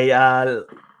 Hey,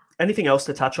 anything else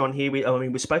to touch on here?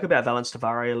 We spoke about Valence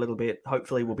Tavare a little bit.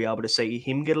 Hopefully we'll be able to see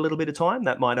him get a little bit of time.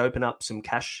 That might open up some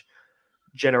cash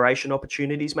generation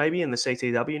opportunities maybe in the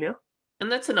CTW now.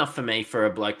 And that's enough for me for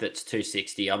a bloke that's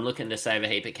 260. I'm looking to save a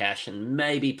heap of cash and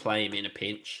maybe play him in a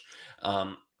pinch.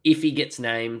 If he gets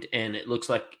named and it looks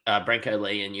like Branko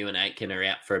Lee and Ewan Aitken are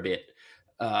out for a bit,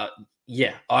 I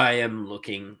am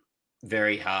looking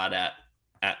very hard at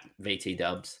VT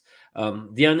dubs.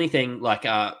 The only thing,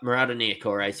 Murata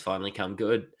Niokore's finally come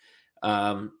good.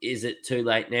 Is it too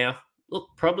late now? Look,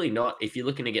 probably not. If you're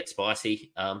looking to get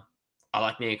spicy, I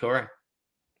like Niokore.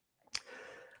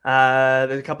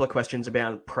 There's a couple of questions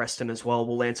about Preston as well.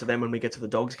 We'll answer them when we get to the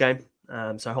Dogs game.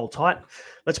 So hold tight.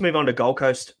 Let's move on to Gold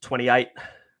Coast 28,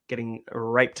 getting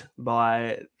raped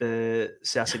by the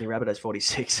South Sydney Rabbitohs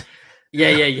 46.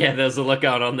 Yeah. There's a lot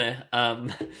going on there.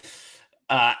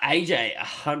 AJ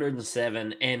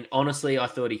 107, and honestly, I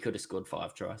thought he could have scored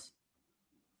 5 tries.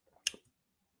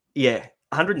 Yeah,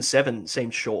 107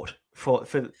 seems short for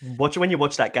when you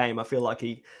watch that game. I feel like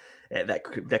that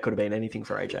could have been anything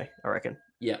for AJ, I reckon.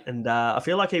 Yeah. And I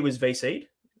feel like he was VC'd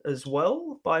as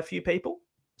well by a few people.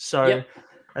 So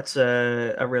that's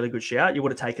a really good shout. You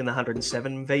would have taken the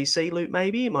 107 VC loot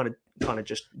maybe. You might have kind of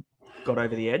just got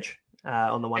over the edge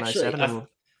on the 107. Actually,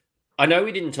 I know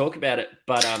we didn't talk about it,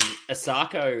 but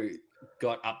Asako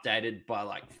got updated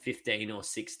by 15 or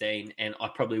 16, and I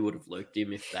probably would have looped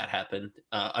him if that happened.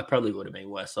 I probably would have been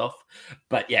worse off.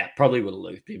 But yeah, probably would have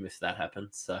looped him if that happened.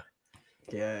 So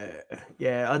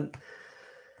Yeah.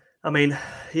 I mean,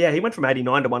 he went from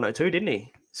 89 to 102, didn't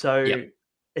he? So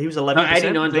he was 11%.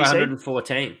 89 to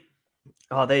 114.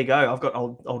 Oh, there you go. I've got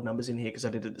old numbers in here because I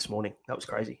did it this morning. That was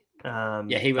crazy. He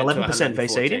went 11%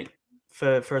 VC'd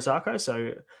for Asako.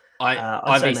 So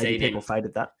I say VC'd maybe him. people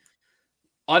faded that.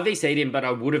 I VC'd him, but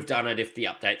I would have done it if the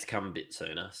updates come a bit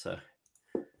sooner. So,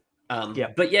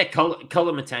 But yeah, Colin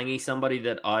Matangi, somebody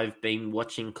that I've been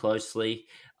watching closely.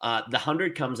 The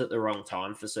 100 comes at the wrong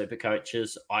time for super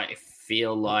coaches. I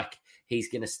feel like he's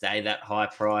going to stay that high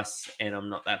price, and I'm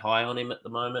not that high on him at the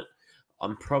moment.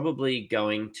 I'm probably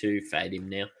going to fade him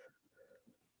now.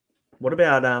 What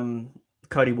about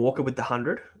Cody Walker with the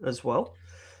 100 as well?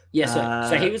 Yeah,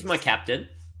 so he was my captain.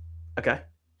 Okay.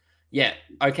 Yeah,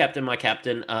 captain, my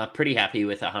captain. Pretty happy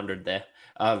with 100 there.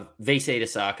 VC to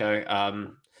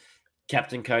Sarko,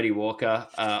 Captain Cody Walker.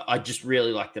 I just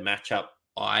really like the matchup.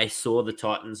 I saw the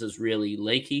Titans as really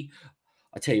leaky.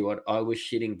 I tell you what, I was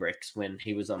shitting bricks when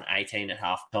he was on 18 at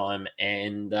halftime.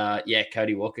 And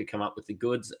Cody Walker come up with the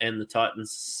goods, and the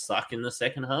Titans suck in the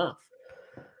second half.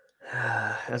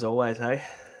 As always, hey?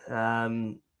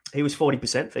 He was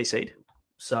 40% VC'd.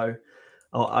 So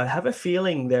I have a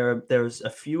feeling there's a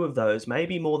few of those,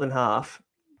 maybe more than half,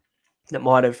 that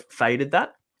might have faded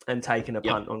that and taken a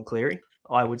punt on Cleary,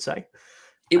 I would say.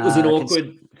 It was an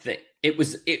awkward thing. It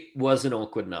was an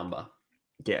awkward number.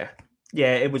 Yeah.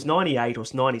 Yeah, it was 98 or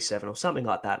 97 or something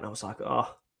like that. And I was like,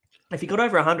 if he got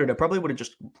over 100, I probably would have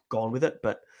just gone with it.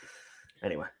 But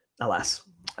anyway, alas.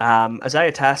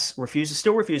 Isaiah Tass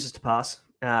still refuses to pass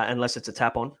unless it's a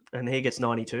tap on, and he gets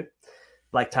 92.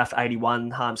 Blake Taff,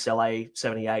 81. Harm Saleh,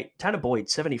 78. Tanner Boyd,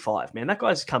 75. Man, that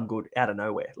guy's come good out of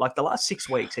nowhere. The last 6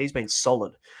 weeks, he's been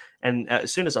solid. And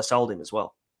as soon as I sold him as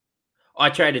well. I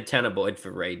traded Tanner Boyd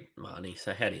for Reid Marnie.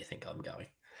 So how do you think I'm going?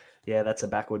 Yeah, that's a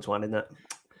backwards one, isn't it?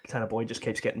 Tanner Boyd just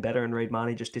keeps getting better and Reid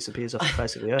Marnie just disappears off the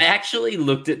face of the earth. I actually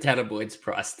looked at Tanner Boyd's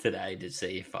price today to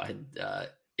see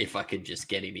if I could just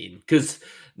get him in. Because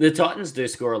the Titans do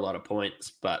score a lot of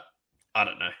points, but I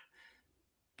don't know.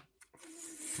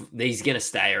 He's going to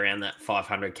stay around that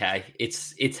 500K.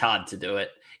 It's hard to do it.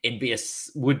 It'd be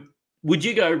would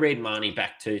you go Reid Marnie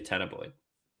back to Tanner Boyd?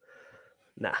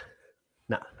 Nah.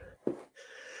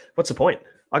 What's the point?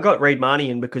 I got Reid Marnie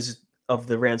in because of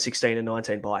the round 16 and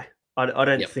 19 bye. I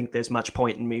don't think there's much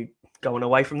point in me going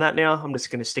away from that now. I'm just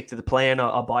going to stick to the plan.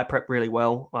 I buy prep really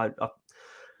well. I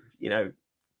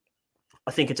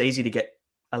think it's easy to get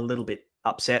a little bit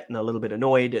upset and a little bit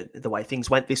annoyed at the way things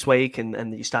went this week,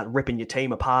 and you start ripping your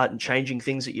team apart and changing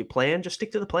things that you plan. Just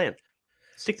stick to the plan.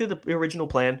 Stick to the original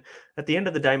plan. At the end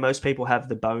of the day, most people have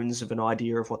the bones of an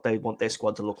idea of what they want their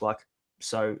squad to look like.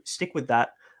 So stick with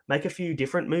that. Make a few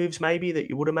different moves maybe that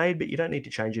you would have made, but you don't need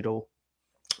to change it all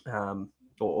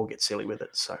or get silly with it.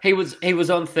 So he was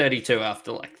on 32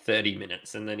 after like 30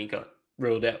 minutes, and then he got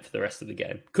ruled out for the rest of the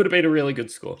game. Could have been a really good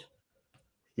score.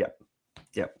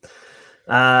 Yep.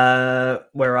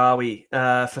 Where are we?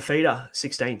 Fafita,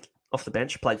 16, off the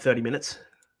bench, played 30 minutes.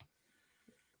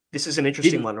 This is an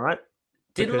interesting one, right?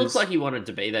 Didn't look like he wanted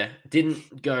to be there.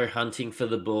 Didn't go hunting for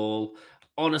the ball.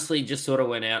 Honestly, just sort of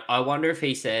went out. I wonder if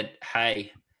he said,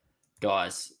 "Hey,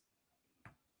 guys,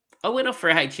 I went off for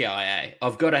a HIA.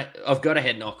 I've got a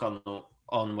head knock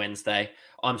on Wednesday.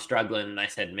 I'm struggling." And they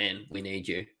said, "Man, we need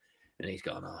you." And he's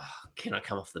gone, "Oh, can I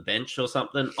come off the bench or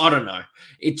something?" I don't know.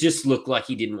 It just looked like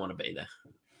he didn't want to be there.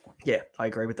 Yeah, I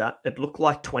agree with that. It looked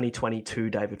like 2022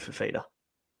 David Fafita.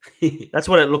 That's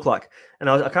what it looked like. And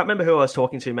I can't remember who I was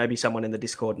talking to, maybe someone in the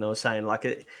Discord, and I was saying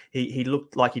like he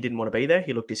looked like he didn't want to be there.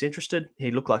 He looked disinterested. He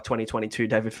looked like 2022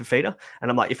 David Fafita. And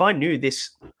I'm like, if I knew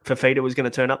this Fafita was going to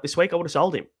turn up this week, I would have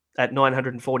sold him at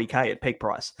 940K at peak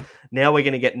price. Now we're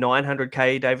going to get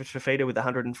 900K David Fafita with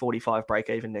 145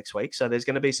 break even next week. So there's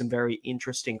going to be some very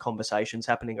interesting conversations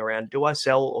happening around, do I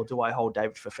sell or do I hold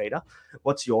David Fafita?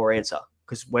 What's your answer?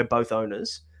 Because we're both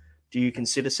owners. Do you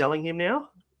consider selling him now?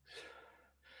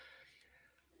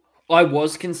 I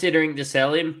was considering to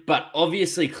sell him, but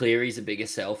obviously Cleary's a bigger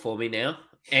sell for me now.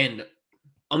 And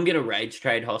I'm going to rage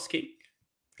trade Hosking.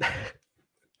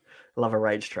 Love a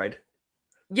rage trade.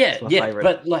 Yeah. Favorite.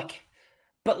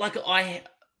 But I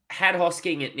had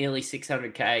Hosking at nearly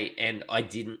 600K and I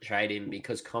didn't trade him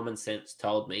because common sense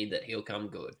told me that he'll come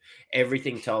good.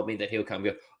 Everything told me that he'll come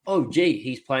good. Oh, gee,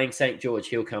 he's playing St. George.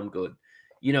 He'll come good.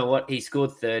 You know what? He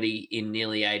scored 30 in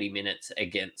nearly 80 minutes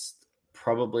against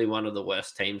probably one of the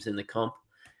worst teams in the comp.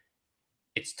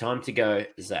 It's time to go,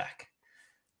 Zach.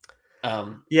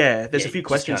 There's a few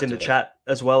questions in the chat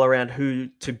as well around who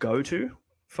to go to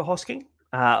for Hosking.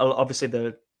 Obviously,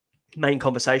 the main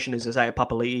conversation is Isaiah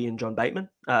Papali'i and John Bateman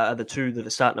are the two that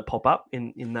are starting to pop up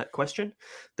in that question.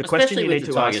 The Especially question you with need the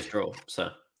to Tigers ask, draw. So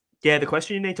the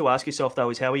question you need to ask yourself though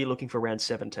is how are you looking for round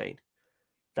 17?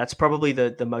 That's probably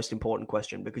the most important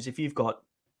question, because if you've got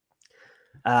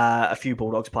a few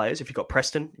Bulldogs players, if you've got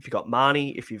Preston, if you've got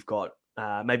Marnie, if you've got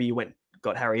maybe you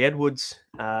got Harry Edwards,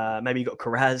 maybe you got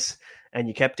Carraz and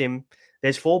you kept him.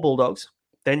 There's 4 Bulldogs.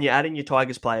 Then you add in your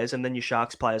Tigers players and then your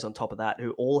Sharks players on top of that,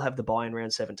 who all have the buy in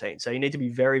round 17. So you need to be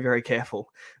very, very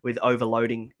careful with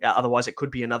overloading. Otherwise, it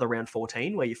could be another round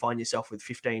 14 where you find yourself with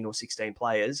 15 or 16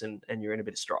 players and you're in a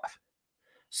bit of strife.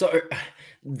 So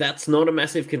that's not a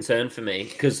massive concern for me,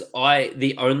 because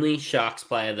the only Sharks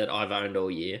player that I've owned all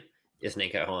year is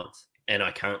Nico Hines, and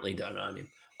I currently don't own him.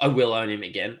 I will own him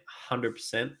again,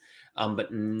 100%,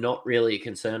 but not really a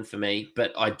concern for me.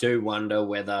 But I do wonder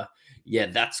whether,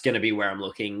 that's going to be where I'm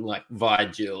looking, like via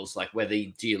Jules, like whether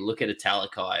do you look at a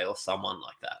Talakai or someone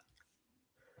like that?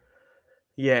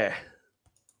 Yeah.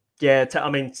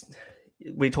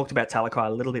 We talked about Talakai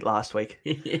a little bit last week.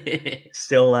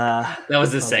 Still, that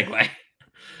was a segue.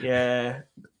 Yeah,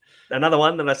 another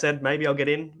one that I said maybe I'll get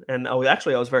in, and I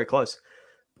was very close,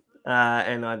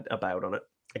 and I bailed on it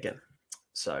again.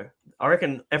 So I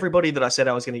reckon everybody that I said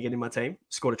I was going to get in my team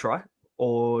scored a try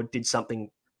or did something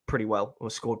pretty well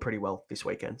or scored pretty well this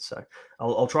weekend. So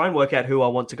I'll try and work out who I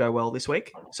want to go well this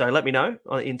week. So let me know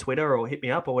in Twitter or hit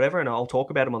me up or whatever, and I'll talk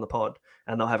about them on the pod,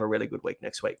 and they'll have a really good week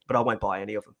next week. But I won't buy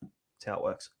any of them. That's how it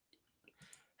works.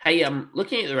 Hey,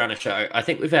 looking at the Runner Show, I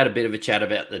think we've had a bit of a chat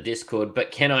about the Discord, but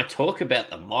can I talk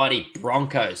about the mighty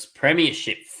Broncos,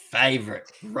 Premiership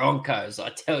favourite Broncos? I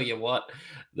tell you what,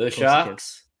 the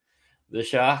Sharks,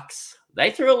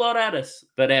 they threw a lot at us,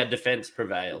 but our defence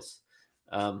prevails.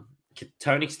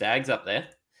 Tony Stagg's up there.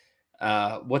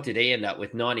 What did he end up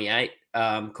with? 98.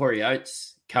 Corey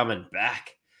Oates coming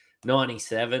back,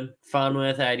 97.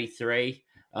 Farnworth, 83.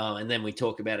 And then we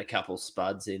talk about a couple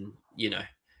spuds in,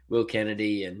 Will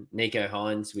Kennedy and Nico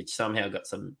Hines, which somehow got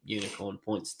some unicorn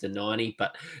points to 90,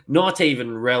 but not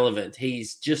even relevant.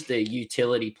 He's just a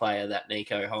utility player, that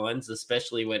Nico Hines,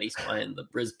 especially when he's playing the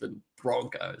Brisbane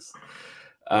Broncos.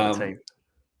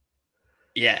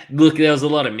 Yeah, look, there was a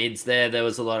lot of mids there. There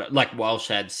was a lot of, like, Walsh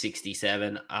had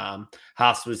 67.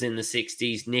 Haas was in the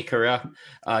 60s. Nickera,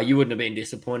 you wouldn't have been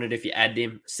disappointed if you added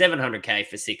him. 700K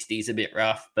for 60 is a bit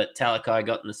rough, but Talakai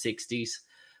got in the 60s.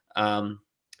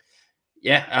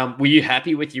 Were you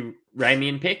happy with your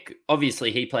Ramian pick?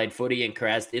 Obviously, he played footy and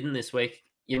Karaz didn't this week.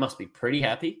 You must be pretty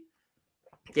happy.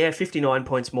 Yeah, 59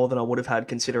 points more than I would have had,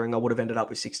 considering I would have ended up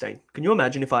with 16. Can you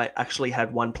imagine if I actually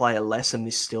had one player less and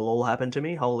this still all happened to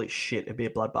me? Holy shit, it'd be a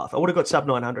bloodbath. I would have got sub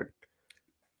 900.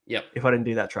 Yep. If I didn't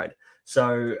do that trade.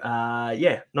 So,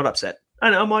 not upset.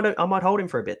 And I might hold him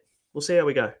for a bit. We'll see how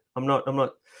we go.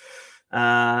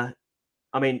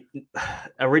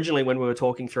 Originally when we were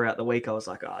talking throughout the week, I was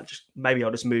like, maybe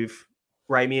I'll just move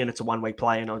Rami and it's a 1 week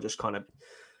play and I'll just kind of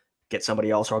get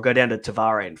somebody else, or I'll go down to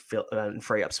Tavare and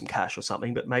free up some cash or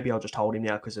something. But maybe I'll just hold him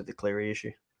now because of the Cleary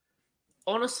issue.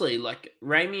 Honestly, like,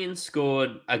 Ramian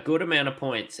scored a good amount of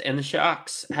points, and the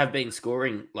Sharks have been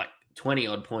scoring like 20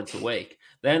 odd points a week.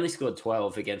 They only scored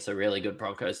 12 against a really good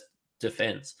Broncos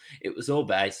defense. It was all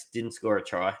base, didn't score a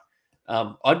try.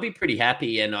 I'd be pretty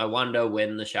happy, and I wonder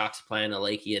when the Sharks play in a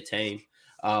leakier team,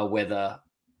 whether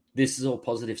this is all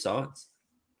positive signs.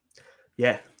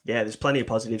 Yeah, there's plenty of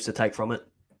positives to take from it.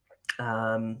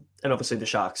 And obviously the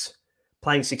Sharks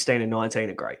playing 16 and 19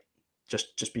 are great.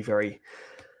 Just be very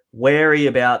wary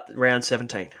about round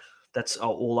 17. That's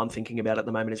all I'm thinking about at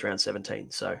the moment is round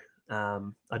 17. So I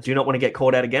do not want to get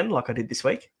caught out again like I did this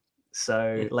week.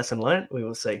 So lesson learned. We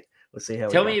will see. We'll see how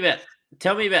Tell me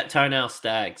about Toenail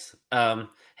Staggs.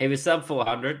 He was sub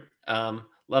 400.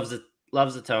 Loves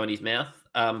a toe in his mouth.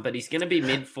 But he's going to be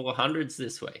mid 400s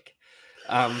this week.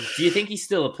 Do you think he's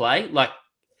still a play? Like,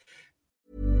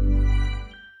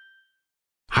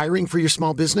 Hiring for your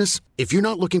small business? If you're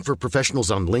not looking for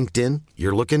professionals on LinkedIn,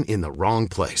 you're looking in the wrong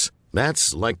place.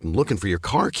 That's like looking for your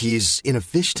car keys in a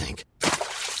fish tank.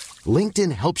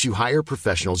 LinkedIn helps you hire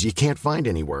professionals you can't find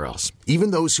anywhere else,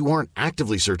 even those who aren't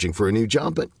actively searching for a new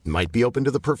job but might be open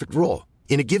to the perfect role.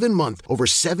 In a given month, over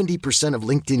 70% of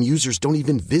LinkedIn users don't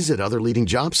even visit other leading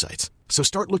job sites. So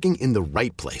start looking in the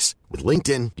right place. With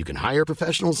LinkedIn, you can hire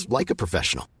professionals like a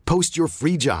professional. Post your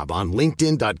free job on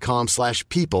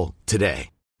linkedin.com/people today.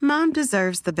 Mom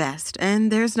deserves the best,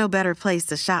 and there's no better place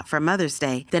to shop for Mother's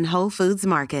Day than Whole Foods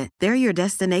Market. They're your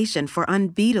destination for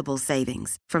unbeatable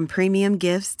savings, from premium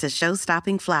gifts to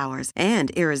show-stopping flowers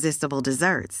and irresistible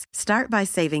desserts. Start by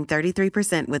saving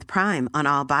 33% with Prime on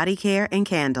all body care and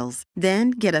candles.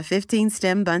 Then get a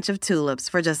 15-stem bunch of tulips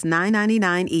for just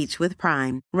 $9.99 each with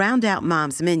Prime. Round out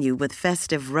Mom's menu with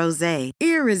festive rosé,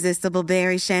 irresistible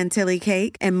berry chantilly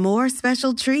cake, and more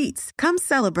special treats. Come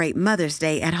celebrate Mother's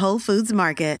Day at Whole Foods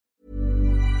Market.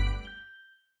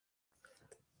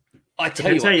 I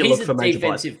tell you what,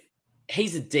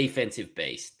 he's a defensive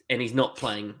beast, and he's not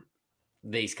playing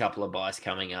these couple of buys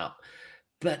coming up.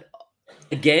 But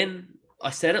again, I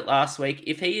said it last week,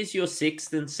 if he is your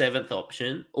 6th and 7th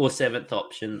option, or 7th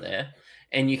option there,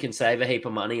 and you can save a heap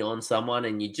of money on someone,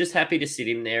 and you're just happy to sit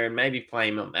him there and maybe play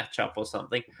him a matchup or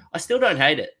something, I still don't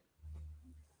hate it.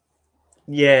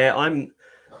 Yeah,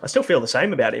 I still feel the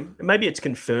same about him. Maybe it's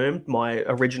confirmed my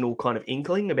original kind of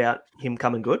inkling about him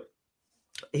coming good.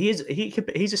 He's a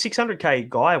 600K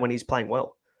guy when he's playing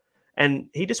well. And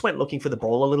he just went looking for the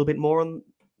ball a little bit more on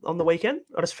the weekend.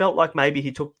 I just felt like maybe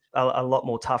he took a lot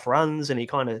more tough runs and he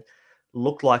kind of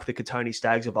looked like the Katoni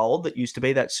Staggs of old that used to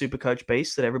be that super coach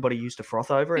beast that everybody used to froth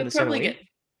over in the center wing.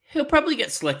 He'll probably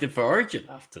get selected for Origin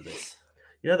after this.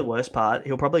 You know the worst part?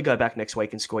 He'll probably go back next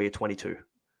week and score you 22.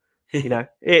 You know,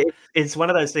 it's one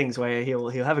of those things where he'll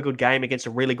have a good game against a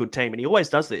really good team, and he always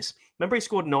does this. Remember, he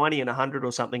scored 90 and 100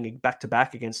 or something back to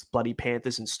back against bloody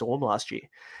Panthers and Storm last year,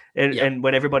 and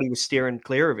when everybody was steering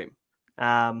clear of him.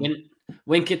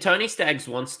 When Katoni Staggs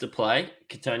wants to play,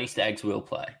 Katoni Staggs will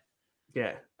play.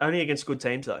 Yeah, only against good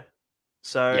teams though.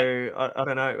 So I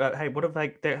don't know. Hey, what have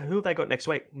who have they got next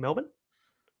week? Melbourne.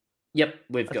 Yep,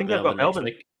 I think they've got Melbourne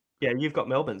next week. Yeah, you've got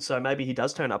Melbourne, so maybe he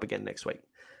does turn up again next week.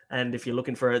 And if you're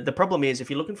looking for the problem is if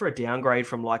you're looking for a downgrade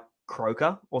from like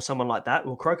Croker or someone like that,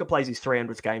 well, Croker plays his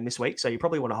 300th game this week, so you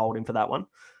probably want to hold him for that one.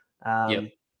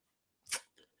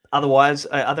 Otherwise,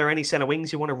 are there any center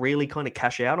wings you want to really kind of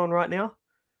cash out on right now?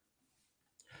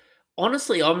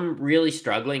 Honestly, I'm really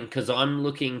struggling because I'm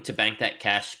looking to bank that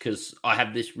cash because I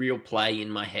have this real play in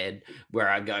my head where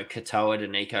I go Katoa to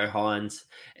Nico Hines,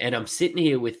 and I'm sitting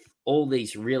here with all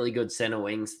these really good center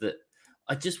wings that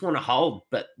I just want to hold.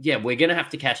 But yeah, we're going to have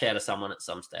to cash out of someone at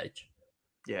some stage.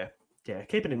 Yeah.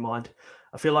 Keep it in mind.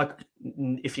 I feel like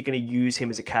if you're going to use him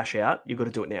as a cash out, you've got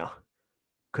to do it now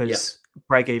because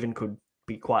break even could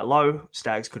be quite low.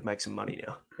 Stags could make some money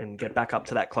now and get back up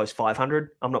to that close 500.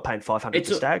 I'm not paying 500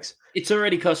 for Stags. It's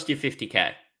already cost you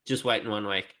 50K. Just wait in 1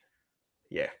 week.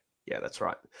 Yeah, that's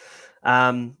right.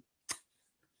 One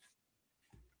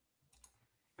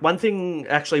thing,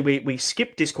 actually, we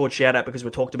skipped Discord shout out because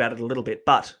we talked about it a little bit,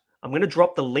 but I'm going to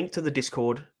drop the link to the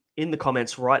Discord in the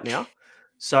comments right now.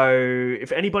 So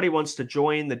if anybody wants to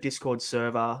join the Discord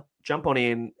server, jump on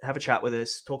in, have a chat with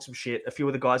us, talk some shit. A few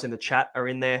of the guys in the chat are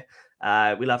in there.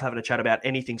 We love having a chat about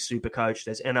anything Supercoach.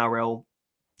 There's NRL,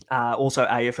 also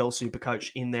AFL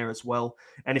Supercoach in there as well.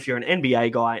 And if you're an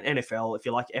NBA guy, an NFL, if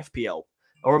you like FPL,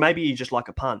 or maybe you just like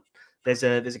a punt, there's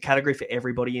a category for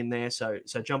everybody in there. So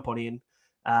jump on in.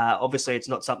 Obviously, it's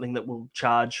not something that we'll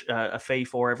charge a fee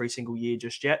for every single year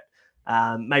just yet.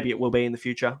 Maybe it will be in the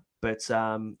future, but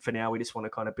for now, we just want to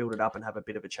kind of build it up and have a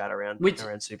bit of a chat around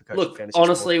Supercoach. Look, fantasy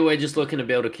honestly, sport. we're just looking to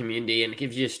build a community, and it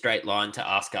gives you a straight line to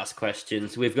ask us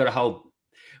questions. We've got a whole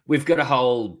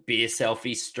beer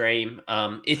selfie stream.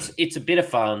 It's a bit of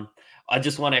fun. I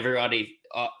just want everybody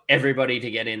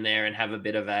to get in there and have a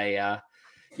bit of a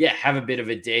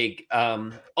dig.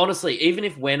 Honestly, even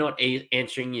if we're not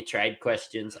answering your trade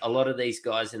questions, a lot of these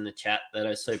guys in the chat that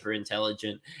are super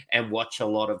intelligent and watch a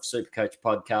lot of Supercoach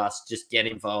podcasts just get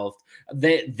involved.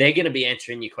 They're going to be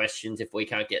answering your questions if we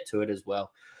can't get to it as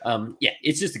well.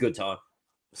 It's just a good time.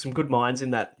 Some good minds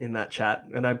in that chat.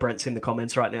 I know Brent's in the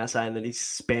comments right now saying that he's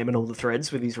spamming all the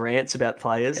threads with his rants about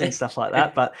players and stuff like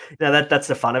that. But that's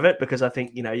the fun of it, because I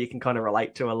think you can kind of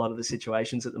relate to a lot of the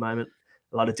situations at the moment.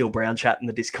 A lot of Dill Brown chat in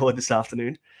the Discord this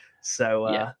afternoon.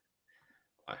 So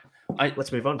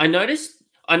let's move on. I noticed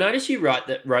you wrote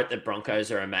that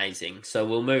Broncos are amazing. So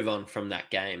we'll move on from that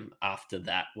game after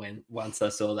that once I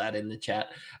saw that in the chat.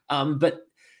 But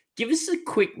give us a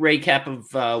quick recap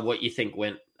of what you think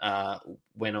went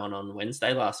on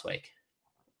Wednesday last week.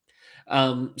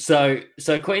 So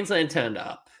Queensland turned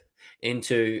up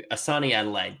into a sunny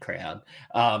Adelaide crowd.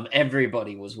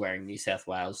 Everybody was wearing New South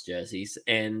Wales jerseys,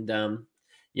 and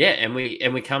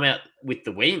we come out with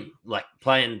the win, like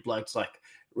playing blokes like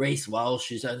Reece Walsh,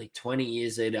 who's only 20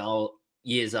 years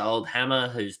old, Hammer,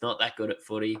 who's not that good at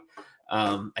footy,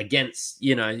 against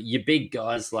your big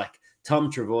guys like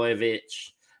Tom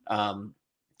Trbojevic,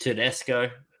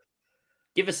 Tedesco.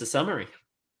 Give us a summary.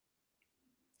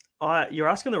 You're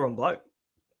asking the wrong bloke.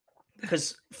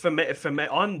 Because for me,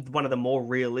 I'm one of the more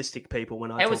realistic people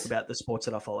when I talk about the sports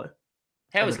that I follow.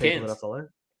 How was Cairns?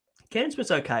 Cairns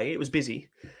was okay. It was busy.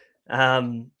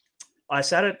 I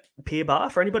sat at Pier Bar.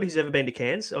 For anybody who's ever been to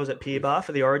Cairns, I was at Pier Bar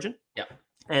for the Origin. Yeah.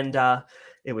 And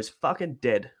it was fucking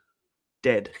dead.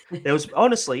 There was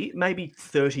honestly maybe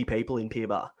 30 people in Pier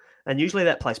Bar. And usually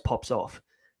that place pops off.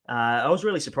 I was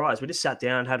really surprised. We just sat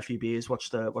down, had a few beers,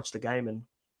 watched the game, and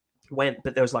went,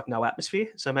 but there was like no atmosphere.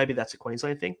 So maybe that's a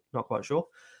Queensland thing. Not quite sure.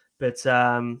 But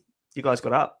you guys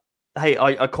got up. Hey,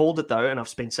 I called it though, and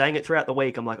I've been saying it throughout the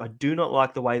week. I'm like, I do not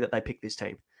like the way that they picked this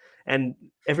team. And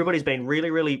everybody's been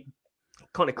really, really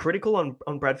kind of critical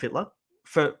on Brad Fittler,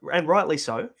 and rightly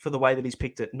so, for the way that he's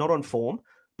picked it, not on form,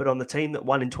 but on the team that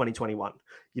won in 2021.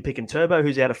 You're picking Turbo,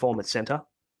 who's out of form at centre.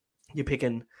 You're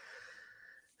picking...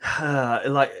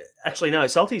 actually, no,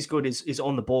 Salty's good is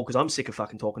on the ball, because I'm sick of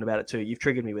fucking talking about it too. You've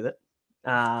triggered me with it.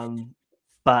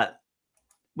 But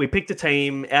we picked a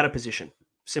team out of position.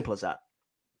 Simple as that.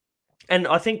 And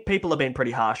I think people have been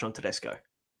pretty harsh on Tedesco,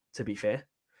 to be fair.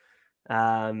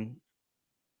 Are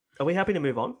we happy to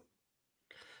move on?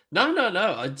 No.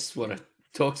 I just want to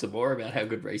talk some more about how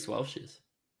good Reece Walsh is.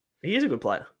 He is a good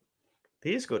player.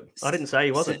 He is good. I didn't say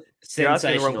he wasn't. You're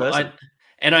asking the wrong person.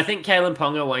 And I think Kalen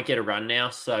Ponga won't get a run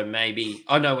now, so maybe...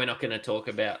 I know we're not going to talk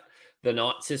about the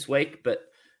Knights this week, but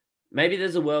maybe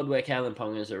there's a world where Kalen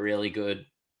Ponga is a really good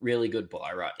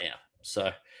buy right now.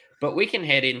 So, but we can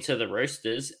head into the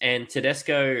Roosters, and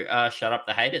Tedesco shut up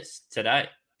the haters today.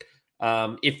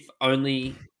 If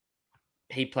only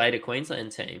he played a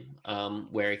Queensland team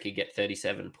where he could get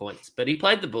 37 points. But he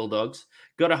played the Bulldogs,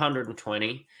 got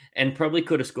 120, and probably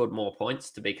could have scored more points,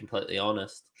 to be completely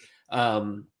honest.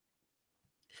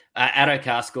 Addo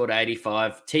Carr scored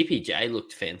 85. TPJ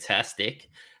looked fantastic.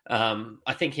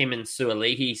 I think him and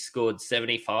Suolihi scored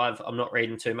 75. I'm not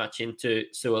reading too much into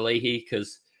Suolihi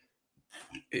because,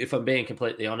 if I'm being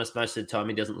completely honest, most of the time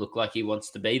he doesn't look like he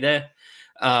wants to be there.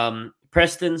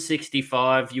 Preston,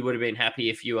 65. You would have been happy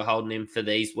if you were holding him for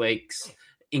these weeks,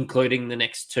 including the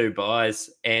next two buys.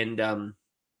 And, I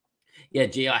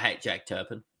hate Jack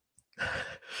Turpin.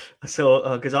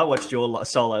 So, because I watched your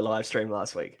solo live stream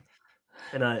last week.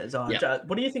 And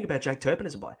what do you think about Jack Turpin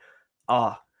as a buy?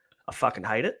 I fucking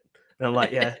hate it. And I'm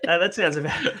like, yeah, that sounds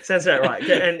about right.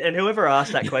 And whoever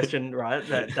asked that question, right,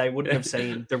 that they wouldn't have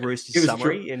seen the Roosters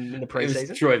summary in the preseason. It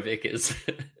was Troy Vickers.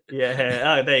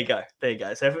 Yeah. Oh, there you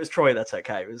go. So if it was Troy, that's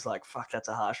okay. It was like, fuck, that's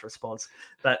a harsh response,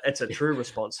 but it's a true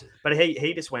response. But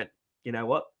he just went, you know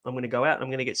what? I'm going to go out and I'm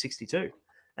going to get 62.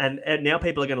 And now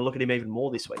people are going to look at him even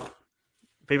more this week.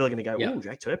 People are going to go, oh,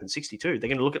 Jack Turpin, 62. They're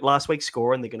going to look at last week's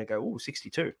score and they're going to go, oh,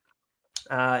 62.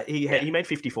 He made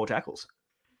 54 tackles.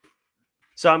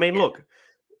 So, I mean, look,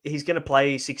 he's going to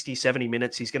play 60, 70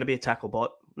 minutes. He's going to be a tackle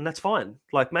bot, and that's fine.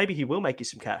 Like, maybe he will make you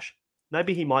some cash.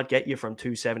 Maybe he might get you from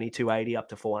 270, 280 up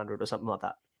to 400 or something like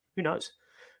that. Who knows?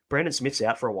 Brandon Smith's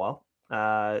out for a while.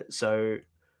 So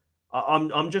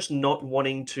I'm just not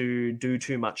wanting to do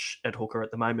too much at hooker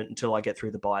at the moment until I get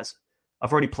through the buys.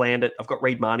 I've already planned it. I've got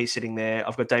Reid Marnie sitting there.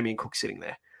 I've got Damien Cook sitting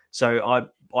there. So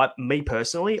me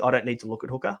personally, I don't need to look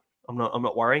at hooker. I'm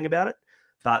not worrying about it.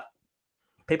 But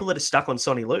people that are stuck on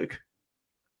Sonny Luke,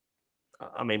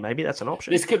 I mean, maybe that's an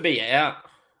option. This could be out.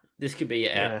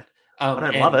 Yeah. I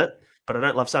don't love it, but I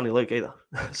don't love Sonny Luke either.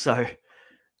 So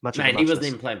much. Man, he wasn't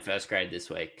even playing first grade this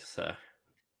week. So,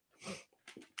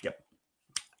 yep.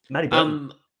 Matty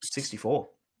Burton, 64.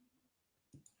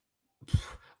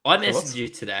 I messaged you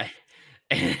today.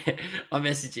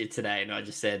 And I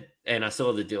just said, and I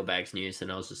saw the Deal Bags news,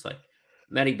 and I was just like,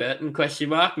 Matty Burton, ?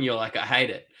 And you're like, I hate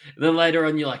it. And then later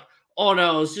on, you're like, oh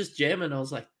no, I was just jamming. I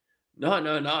was like,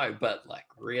 no, but like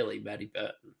really, Matty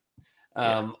Burton.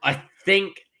 I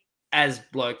think as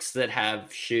blokes that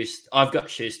have Schuster, I've got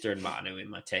Schuster and Manu in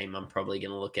my team. I'm probably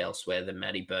going to look elsewhere than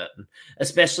Matty Burton,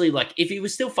 especially like if he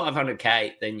was still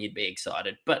 500k, then you'd be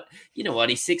excited. But you know what?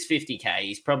 He's 650k.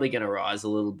 He's probably going to rise a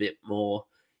little bit more.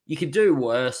 You could do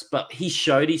worse, but he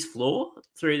showed his floor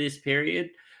through this period.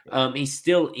 He's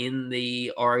still in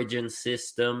the Origin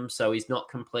system, so he's not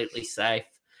completely safe.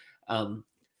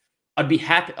 I'd be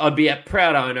happy. I'd be a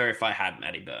proud owner if I had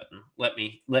Matty Burton. Let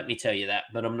me tell you that.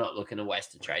 But I'm not looking to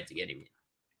waste a trade to get him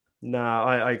in. No,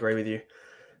 I agree with you.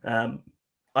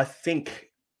 I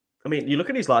think, I mean, you look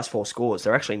at his last four scores;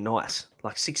 they're actually nice,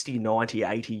 like 60, 90,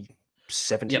 80,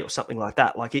 70 or something like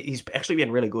that. Like he's actually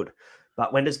been really good.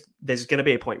 But there's going to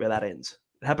be a point where that ends.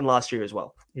 It happened last year as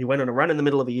well. He went on a run in the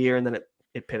middle of the year and then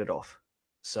it pitted off.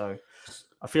 So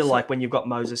I feel like when you've got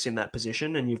Moses in that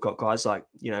position and you've got guys like,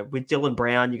 with Dylan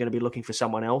Brown, you're going to be looking for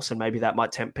someone else and maybe that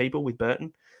might tempt people with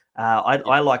Burton.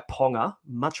 I like Ponga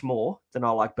much more than I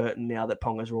like Burton now that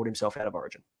Ponga's ruled himself out of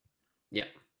Origin. Yeah.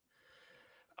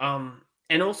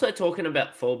 And also talking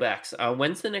about fullbacks,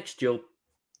 when's the next dual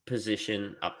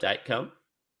position update come?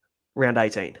 Round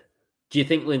 18. Do you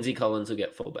think Lindsay Collins will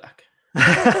get fullback?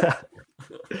 I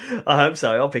hope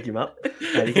so. I'll pick him up.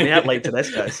 And he can out-leap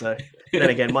Tedesco. So then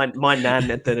again, my nan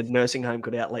at the nursing home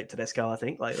could out-leap Tedesco, I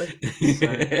think, lately.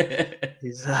 So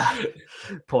he's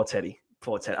poor Teddy.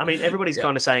 I mean, everybody's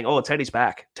kind of saying, "Oh, Teddy's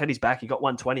back. Teddy's back. He got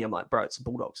 120." I'm like, bro, it's the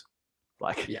Bulldogs.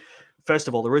 Like, first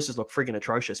of all, the Roosters look friggin'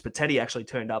 atrocious, but Teddy actually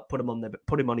turned up, put him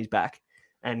on his back,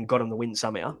 and got him the win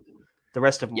somehow. The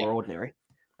rest of them were ordinary.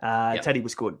 Teddy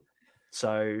was good.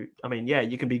 So, I mean,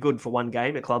 you can be good for one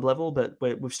game at club level, but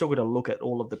we've still got to look at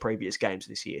all of the previous games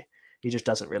this year. He just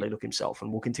doesn't really look himself,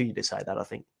 and we'll continue to say that, I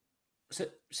think. So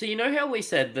you know how we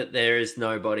said that there is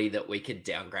nobody that we could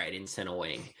downgrade in centre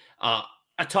wing? A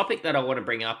topic that I want to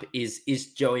bring up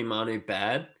is Joey Manu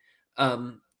bad?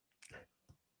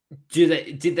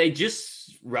 Did they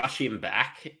just rush him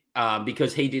back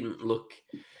because he didn't look...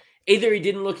 Either he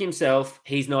didn't look himself,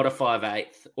 he's not a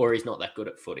 5'8", or he's not that good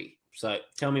at footy. So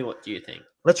tell me, what do you think?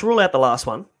 Let's rule out the last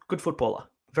one. Good footballer.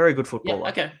 Very good footballer. Yeah,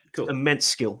 okay, cool. Immense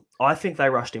skill. I think they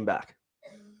rushed him back.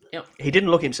 Yep. He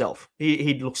didn't look himself.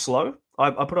 He looked slow.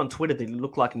 I put on Twitter that he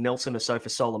looked like Nelson Asofa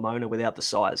Solomona without the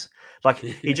size. Like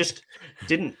he just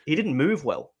didn't move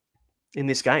well in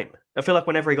this game. I feel like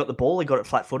whenever he got the ball, he got it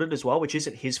flat-footed as well, which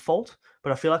isn't his fault.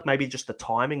 But I feel like maybe just the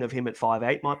timing of him at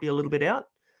 5'8" might be a little bit out.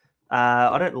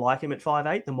 I don't like him at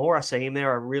 5'8". The more I see him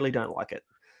there, I really don't like it.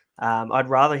 I'd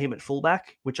rather him at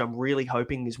fullback, which I'm really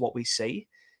hoping is what we see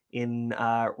in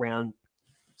round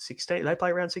 16. They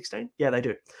play round 16? Yeah, they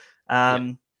do.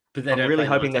 But I'm really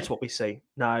hoping that's what we see.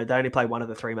 No, they only play one of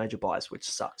the three major buys, which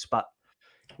sucks. But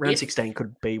round 16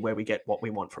 could be where we get what we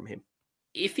want from him.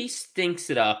 If he stinks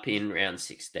it up in round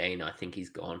 16, I think he's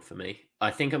gone for me.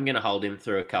 I think I'm going to hold him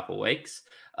through a couple of weeks.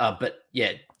 But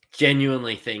yeah,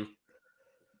 genuinely think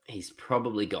he's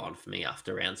probably gone for me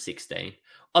after round 16.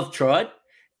 I've tried,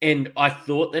 and I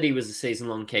thought that he was a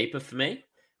season-long keeper for me.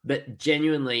 But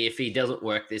genuinely, if he doesn't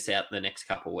work this out in the next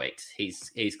couple of weeks,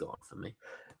 he's gone for me.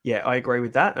 Yeah, I agree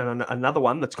with that. And another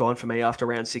one that's gone for me after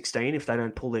round 16, if they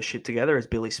don't pull their shit together, is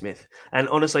Billy Smith. And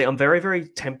honestly, I'm very, very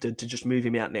tempted to just move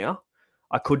him out now.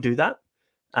 I could do that.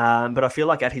 But I feel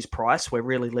like at his price, we're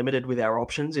really limited with our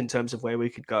options in terms of where we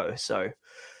could go. So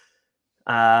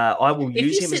I will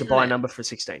use him as a buy number for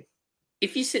 16.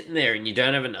 If you're sitting there and you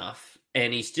don't have enough,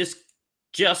 and he's just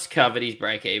covered his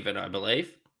break even, I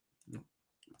believe,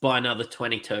 by another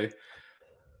 22.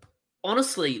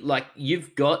 Honestly, like,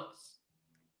 you've got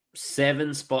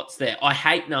 7 spots there. I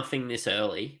hate nothing this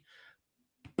early,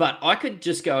 but I could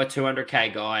just go a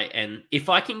 200k guy, and if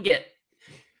I can get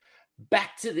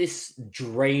back to this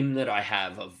dream that I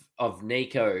have of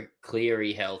Nico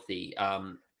Cleary healthy.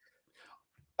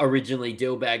 Originally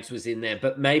Dillbags was in there,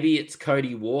 but maybe it's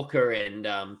Cody Walker and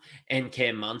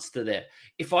Cam Munster there.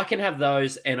 If I can have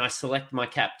those and I select my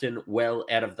captain well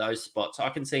out of those spots, I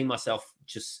can see myself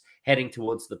just heading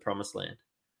towards the promised land.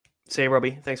 See you,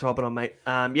 Robbie. Thanks for hopping on, mate.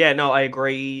 I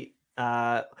agree.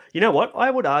 You know what? I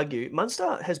would argue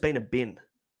Munster has been a bin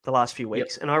the last few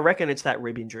weeks, and I reckon it's that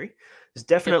rib injury. There's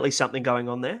definitely something going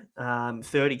on there.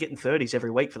 30, getting 30s every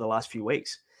week for the last few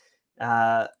weeks.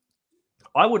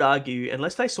 I would argue,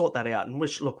 unless they sort that out, and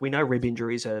which, look, we know rib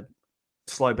injuries are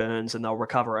slow burns and they'll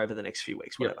recover over the next few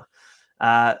weeks, whatever.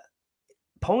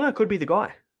 Ponga could be the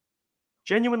guy.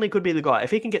 Genuinely could be the guy.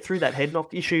 If he can get through that head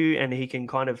knock issue and he can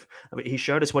he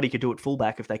showed us what he could do at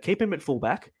fullback. If they keep him at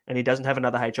fullback and he doesn't have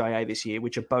another HIA this year,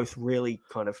 which are both really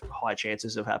kind of high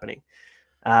chances of happening,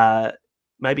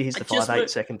 maybe he's the 5'8",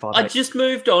 second 5'8". I just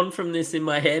moved on from this in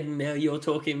my head and now you're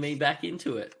talking me back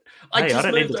into it. I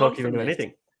don't need to talk you into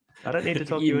anything. I don't need to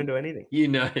talk you into anything. You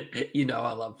know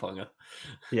I love Ponga.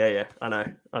 Yeah, I know.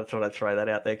 I thought I'd throw that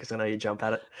out there because I know you jump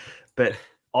at it. But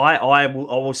I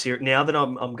will see it now that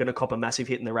I'm going to cop a massive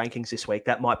hit in the rankings this week.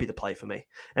 That might be the play for me.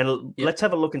 And let's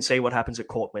have a look and see what happens at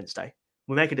court Wednesday.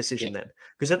 We'll make a decision then.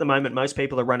 Because at the moment, most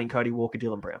people are running Cody Walker,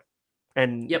 Dylan Brown.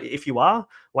 And if you are,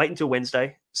 wait until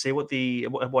Wednesday, see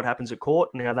what happens at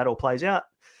court and how that all plays out,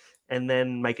 and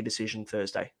then make a decision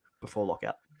Thursday before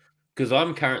lockout. Because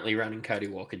I'm currently running Cody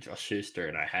Walker, Josh Schuster,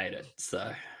 and I hate it.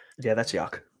 So yeah, that's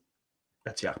yuck.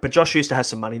 That's yuck. But Josh Schuster has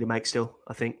some money to make still,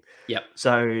 I think. Yep.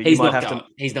 So he's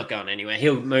not going anywhere.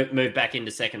 He'll move back into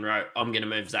second row. I'm going to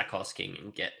move Zach Hosking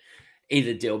and get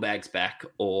either Dillbags back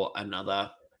or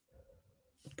another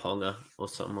Ponga or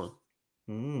someone.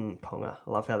 Ponga. I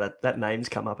love how that name's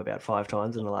come up about 5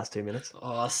 times in the last 2 minutes.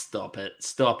 Oh, stop it.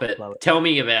 Tell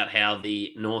me about how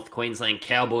the North Queensland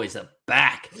Cowboys are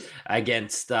back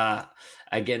against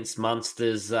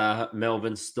Munster's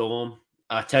Melbourne Storm.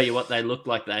 I tell you what, they looked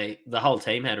like the whole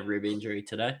team had a rib injury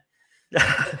today.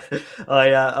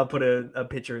 I put a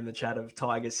picture in the chat of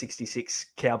Tigers 66,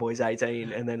 Cowboys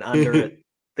 18, and then under it,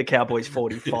 the Cowboys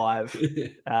 45,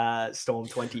 Storm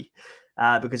 20,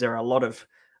 because there are a lot of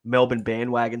Melbourne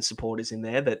bandwagon supporters in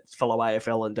there that follow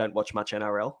AFL and don't watch much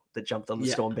NRL that jumped on the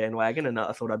Storm bandwagon, and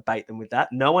I thought I'd bait them with that.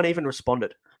 No one even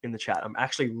responded in the chat. I'm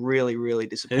actually really, really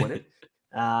disappointed.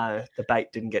 The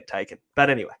bait didn't get taken. But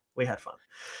anyway, we had fun.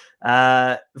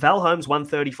 Val Holmes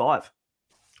 135.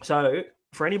 So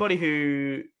for anybody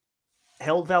who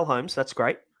held Val Holmes, that's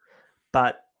great,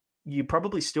 but you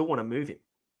probably still want to move him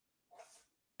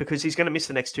because he's going to miss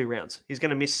the next 2 rounds. He's going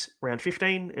to miss round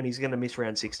 15 and he's going to miss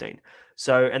round 16.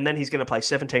 So, and then he's going to play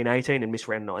 17, 18 and miss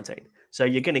round 19. So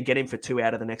you're going to get him for 2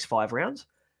 out of the next 5 rounds.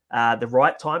 The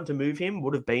right time to move him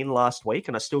would have been last week,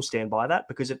 and I still stand by that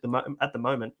because at the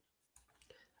moment,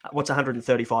 what's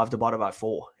 135 divided by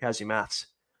 4? How's your maths?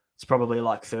 It's probably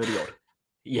like 30 odd.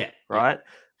 Yeah. Right?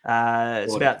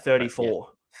 It's about 34,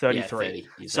 33. Yeah,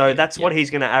 30, so that's what he's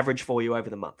going to average for you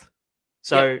over the month.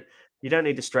 So you don't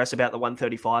need to stress about the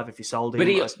 135 if you sold him.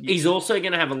 But he's also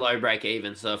going to have a low break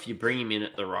even. So if you bring him in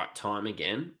at the right time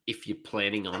again, if you're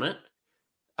planning on it,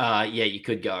 you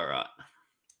could go all right.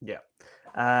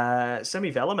 Yeah.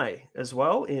 Semi Valame as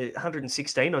well,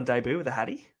 116 on debut with a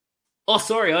Hattie. Oh,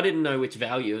 sorry, I didn't know which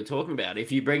Val you were talking about.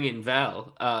 If you bring in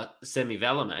Val, Semi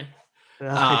Valame.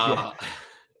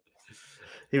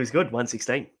 He was good,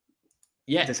 116.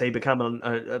 Yeah. Does he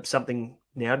become something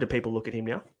now? Do people look at him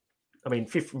now? I mean,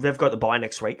 they've got the bye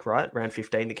next week, right? Round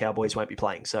 15, the Cowboys won't be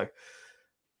playing. So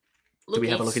do we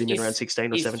have a look at him in round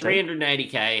 16 or 17?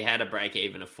 380k, had a break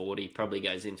even of 40, probably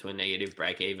goes into a negative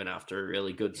break even after a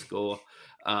really good score.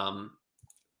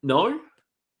 No,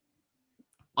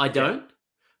 I don't.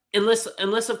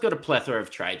 Unless I've got a plethora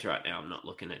of trades right now, I'm not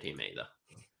looking at him either.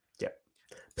 Yeah.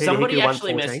 Somebody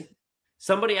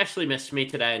actually messaged me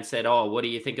today and said, "Oh, what do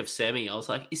you think of Semi?" I was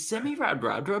like, "Is Semi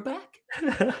Radradra back?"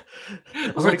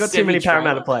 I've already got too many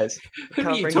Parramatta players. Who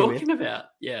are you talking about?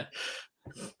 Yeah.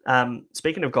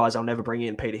 Speaking of guys, I'll never bring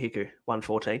in Peter Hiku,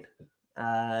 114.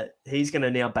 He's going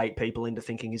to now bait people into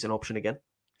thinking he's an option again.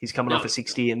 He's coming off a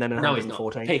 60 and then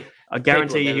 114. I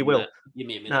guarantee you he will. Give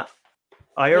me a minute.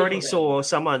 I already saw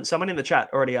someone in the chat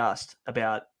already asked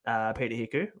about Peter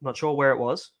Hiku. I'm not sure where it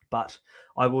was, but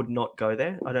I would not go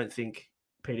there. I don't think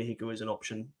Peter Hiku is an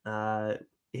option.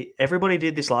 Everybody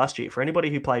did this last year. For anybody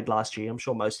who played last year, I'm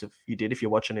sure most of you did if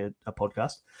you're watching a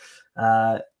podcast.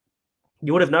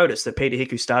 You would have noticed that Peter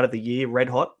Hiku started the year red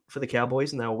hot for the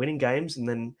Cowboys and they were winning games. And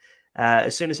then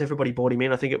as soon as everybody bought him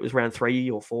in, I think it was round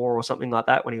 3 or 4 or something like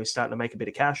that, when he was starting to make a bit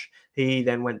of cash, he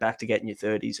then went back to getting your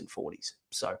 30s and 40s.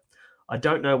 So I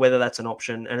don't know whether that's an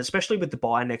option. And especially with the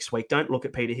bye next week, don't look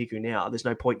at Peter Hiku now. There's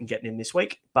no point in getting him this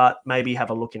week, but maybe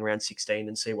have a look in round 16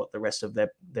 and see what the rest of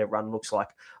their run looks like.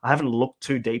 I haven't looked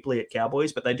too deeply at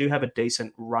Cowboys, but they do have a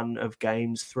decent run of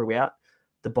games throughout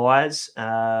the byes.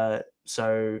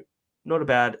 So not a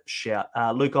bad shout.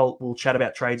 Luke, we'll chat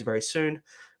about trades very soon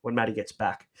when Matty gets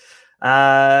back.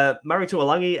 Murray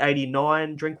Tuolangi,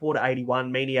 89. Drinkwater,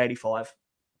 81. Meany, 85.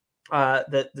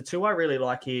 The two I really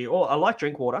like here, I like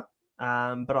Drinkwater,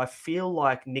 but I feel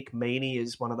like Nick Meany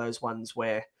is one of those ones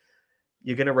where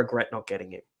you're going to regret not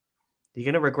getting him. You're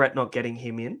going to regret not getting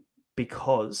him in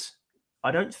because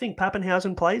I don't think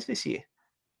Pappenhausen plays this year.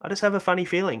 I just have a funny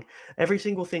feeling. Every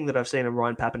single thing that I've seen of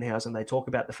Ryan Pappenhausen, they talk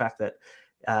about the fact that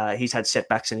he's had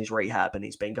setbacks in his rehab and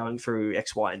he's been going through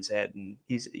X, Y, and Z, and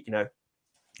he's,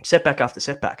 setback after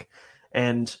setback.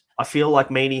 And I feel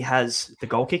like Meany has the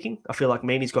goal kicking. I feel like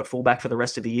Meany's got fullback for the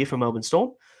rest of the year for Melbourne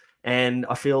Storm. And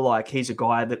I feel like he's a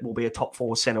guy that will be a top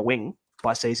 4 centre wing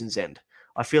by season's end.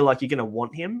 I feel like you're going to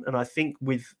want him. And I think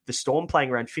with the Storm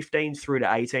playing around 15 through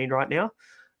to 18 right now,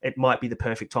 it might be the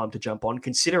perfect time to jump on,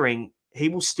 considering he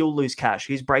will still lose cash.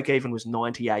 His break even was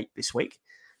 98 this week.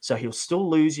 So he'll still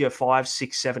lose your 5,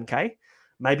 6, 7K.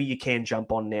 Maybe you can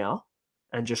jump on now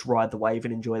and just ride the wave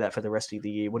and enjoy that for the rest of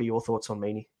the year. What are your thoughts on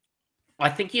Meany? I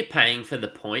think you're paying for the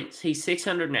points. He's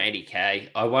 680K.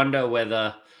 I wonder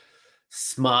whether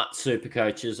smart super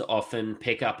coaches often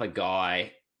pick up a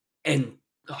guy, and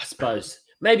I suppose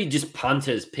maybe just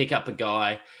punters pick up a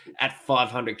guy at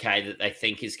 500K that they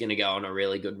think is going to go on a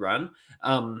really good run.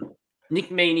 Nick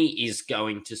Meany is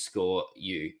going to score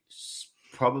you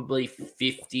probably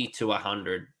 50 to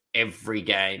 100 every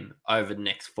game over the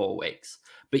next 4 weeks,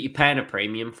 but you're paying a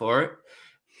premium for it.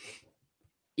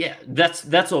 Yeah,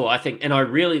 that's all I think. And I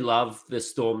really love the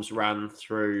Storm's run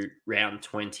through round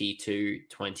 20 to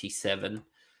 27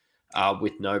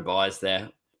 with no buys there.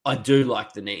 I do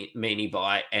like the Meany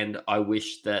buy, and I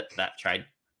wish that trade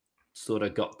sort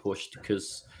of got pushed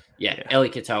because, Eli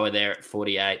Katoa there at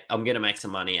 48. I'm going to make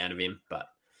some money out of him, but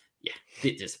a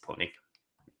bit disappointing.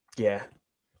 Yeah.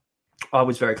 I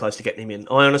was very close to getting him in.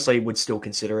 I honestly would still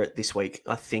consider it this week.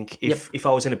 I think if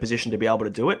I was in a position to be able to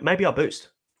do it, maybe I'll boost.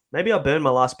 Maybe I'll burn my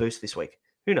last boost this week.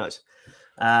 Who knows?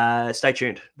 Stay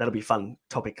tuned. That'll be a fun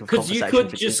topic of conversation. Because you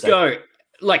could just go,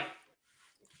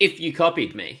 if you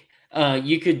copied me,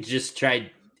 you could just trade.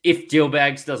 If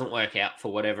Dillbags doesn't work out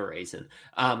for whatever reason,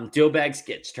 Dillbags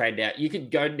gets traded out, you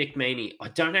could go Nick Meany. I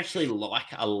don't actually like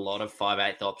a lot of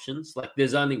 5/8 options.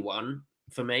 There's only one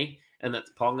for me, and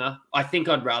that's Ponga. I think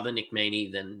I'd rather Nick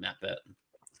Meany than Matt Burton.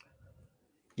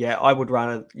 Yeah, I would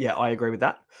rather. Yeah, I agree with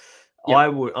that.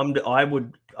 Yep.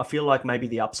 I feel like maybe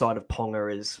the upside of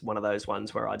Ponga is one of those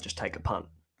ones where I'd just take a punt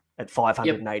at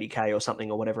 580K or something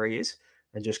or whatever he is,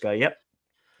 and just go,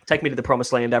 take me to the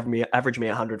promised land, average me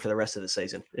 100 for the rest of the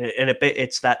season. And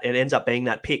it ends up being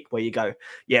that pick where you go,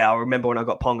 I remember when I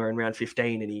got Ponga in round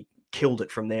 15 and he killed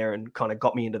it from there and kind of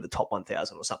got me into the top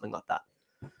 1,000 or something like that.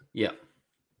 Yeah.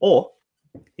 Or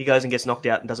he goes and gets knocked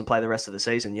out and doesn't play the rest of the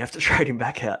season. You have to trade him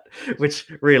back out, which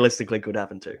realistically could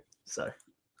happen too. So.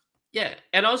 Yeah,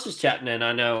 and I was just chatting, and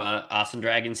I know Arson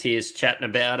Dragons here is chatting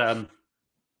about, a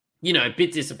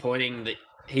bit disappointing that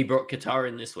he brought Qatar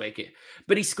in this week,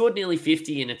 but he scored nearly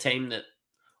 50 in a team that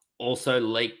also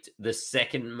leaked the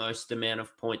second most amount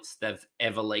of points they've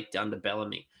ever leaked under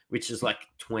Bellamy, which is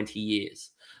 20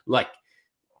 years.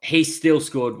 He still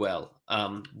scored well.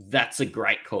 That's a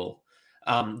great call.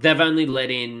 They've only let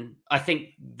in, I think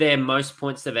their most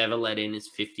points they've ever let in is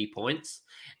 50 points.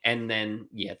 And then,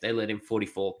 they let in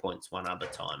 44 points one other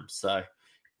time. So,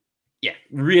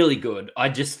 really good. I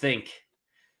just think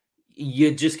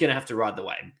you're just going to have to ride the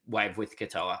wave with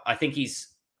Katoa. I think he's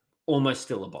almost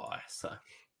still a buy. So,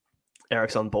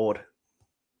 Eric's on board.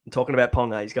 I'm talking about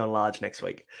Ponga. He's going large next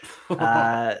week. He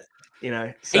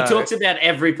talks about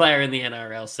every player in the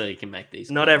NRL so he can make these.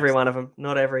 Not every one of them.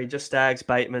 Not every. Just Stags,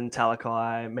 Bateman,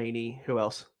 Talakai, Meany. Who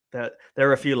else? There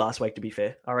were a few last week, to be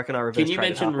fair. I reckon I reversed. Can you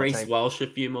mention Reece Walsh a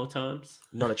few more times?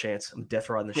 Not a chance. I'm death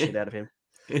riding the shit out of him.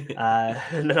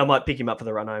 And then I might pick him up for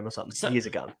the run home or something. He is a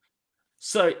gun.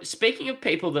 So, speaking of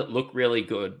people that look really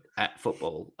good at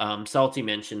football, Salty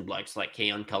mentioned blokes like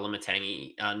Keon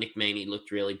Kolomatangi, Nick Meaney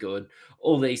looked really good,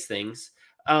 all these things.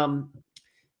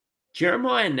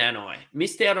 Jeremiah Nanai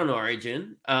missed out on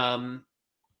Origin,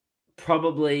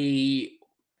 probably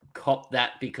copped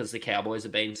that because the Cowboys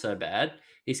have been so bad.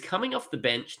 He's coming off the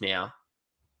bench now.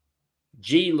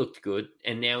 G looked good,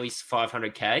 and now he's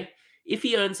 500K. If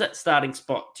he earns that starting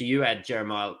spot, do you add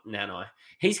Jeremiah Nanai?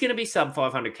 He's going to be sub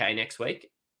 500K next week.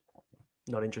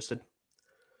 Not interested.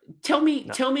 Tell me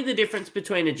the difference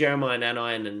between a Jeremiah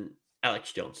Nanai and an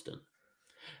Alex Johnston,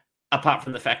 apart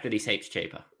from the fact that he's heaps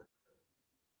cheaper.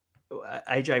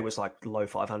 AJ was like low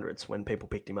 500s when people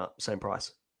picked him up, same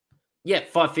price. Yeah,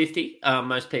 550.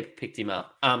 Most people picked him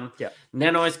up.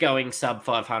 Nanai's going sub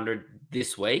 500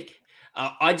 this week.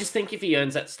 I just think if he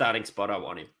earns that starting spot, I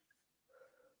want him.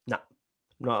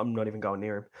 No, I'm not even going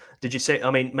near him. Did you see?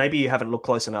 I mean, maybe you haven't looked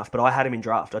close enough, but I had him in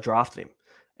draft. I drafted him.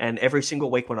 And every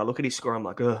single week when I look at his score, I'm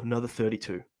like, another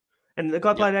 32. And the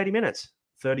guy played 80 minutes.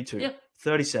 32,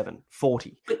 37,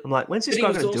 40. I'm like, when's this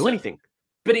guy going to do anything?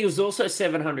 But he was also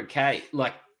 700K.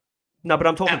 No, but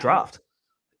I'm talking draft.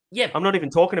 Yeah. I'm not even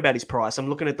talking about his price. I'm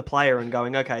looking at the player and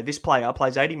going, okay, this player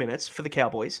plays 80 minutes for the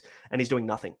Cowboys and he's doing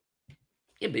nothing.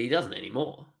 Yeah, but he doesn't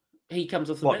anymore. He comes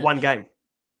off the bench. One game?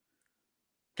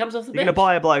 Comes off the bench. You're going to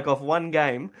buy a bloke off one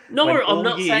game? No, I'm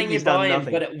not saying you buy him,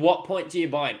 but at what point do you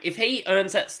buy him? If he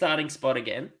earns that starting spot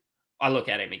again, I look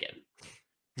at him again.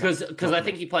 Because I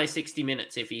think he plays 60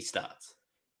 minutes if he starts.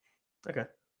 Okay.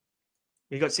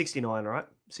 You got 69, right?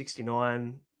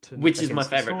 69. Which is my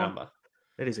favourite number.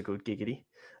 It is a good giggity.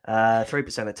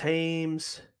 3% of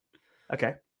teams.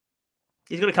 Okay.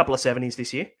 He's got a couple of 70s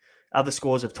this year. Other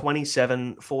scores of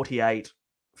 27, 48,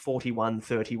 41,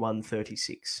 31,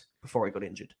 36 before he got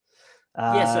injured.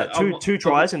 Two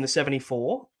tries in the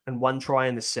 74 and one try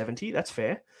in the 70. That's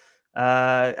fair.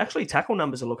 Actually, tackle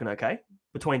numbers are looking okay.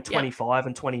 Between 25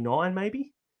 and 29,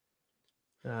 maybe.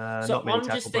 So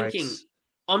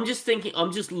I'm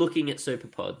just looking at Super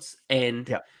Pods,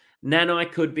 and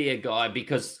Nanai could be a guy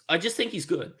because I just think he's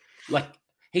good.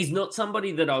 He's not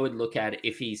somebody that I would look at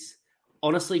if he's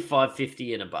honestly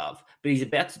 550 and above, but he's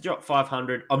about to drop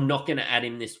 500. I'm not going to add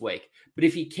him this week. But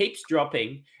if he keeps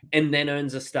dropping and then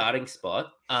earns a starting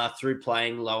spot through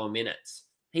playing lower minutes,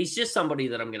 he's just somebody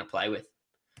that I'm going to play with.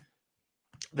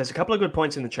 There's a couple of good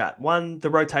points in the chat. One, the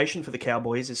rotation for the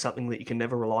Cowboys is something that you can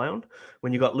never rely on.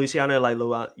 When you've got Luciano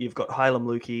Leilua, you've got Halem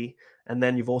Lukey, and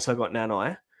then you've also got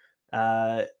Nanai.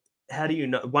 How do you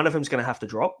know? One of them's going to have to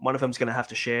drop. One of them's going to have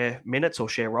to share minutes or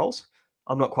share roles.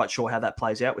 I'm not quite sure how that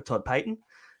plays out with Todd Payton.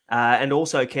 And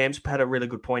also, Cam's had a really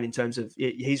good point in terms of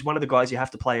he's one of the guys you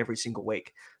have to play every single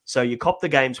week. So you cop the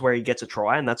games where he gets a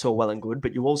try, and that's all well and good,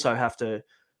 but you also have to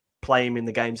play him in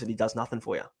the games that he does nothing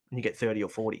for you, and you get 30 or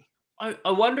 40.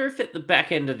 I wonder if at the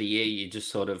back end of the year you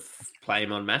just sort of play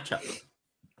him on matchups.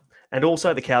 And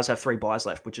also the Cows have 3 buys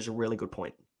left, which is a really good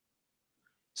point.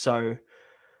 So,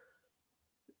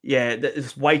 yeah,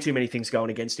 there's way too many things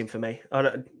going against him for me.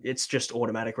 It's just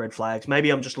automatic red flags. Maybe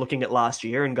I'm just looking at last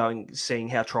year and seeing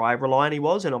how try-reliant he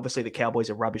was, and obviously the Cowboys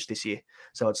are rubbish this year.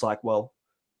 So it's like, well,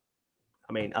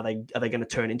 I mean, are they going to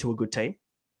turn into a good team?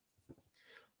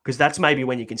 Because that's maybe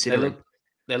when you consider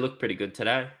They look pretty good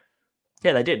today.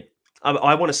 Yeah, they did.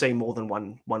 I want to see more than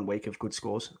one week of good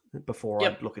scores before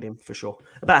I look at him for sure.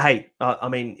 But hey, I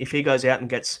mean, if he goes out and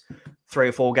gets 3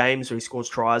 or 4 games where he scores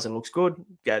tries and looks good,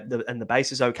 and the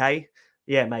base is okay,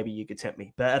 yeah, maybe you could tempt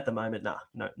me. But at the moment, no,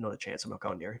 not a chance. I'm not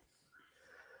going near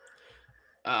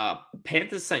him.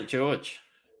 Panthers St. George.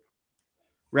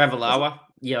 Ravalawa,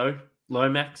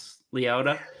 Lomax,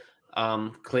 Leota.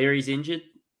 Cleary's injured.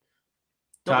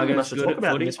 Targo's good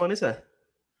at footy. This one, is there?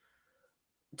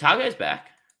 Targo's back.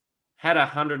 Had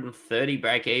 130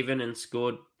 break even and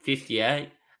scored 58.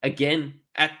 Again,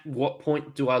 at what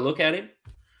point do I look at him?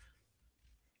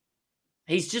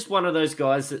 He's just one of those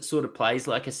guys that sort of plays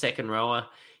like a second rower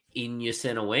in your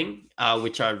center wing,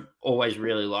 which I always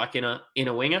really like in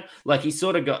a winger. Like he's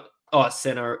sort of got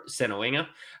center winger.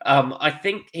 I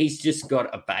think he's just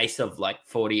got a base of like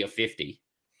 40 or 50,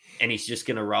 and he's just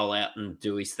going to roll out and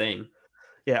do his thing.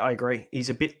 Yeah, I agree.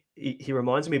 He's a bit. He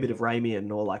reminds me a bit of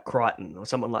Ramian or like Crichton or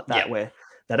someone like that, where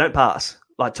they don't pass.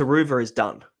 Like Taruva is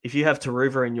done. If you have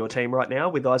Taruva in your team right now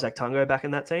with Isaac Tungo back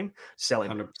in that team, sell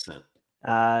him.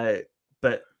 100%.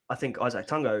 But I think Isaac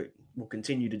Tungo will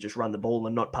continue to just run the ball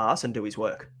and not pass and do his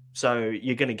work. So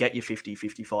you're going to get your 50,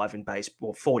 55 in base,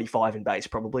 or 45 in base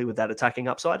probably with that attacking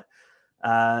upside.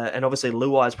 And obviously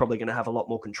Luai is probably going to have a lot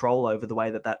more control over the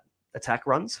way that attack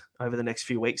runs over the next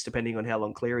few weeks, depending on how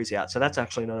long Cleary's out. So that's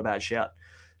actually not a bad shout.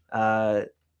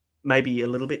 maybe a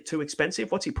little bit too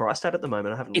expensive? What's he priced at the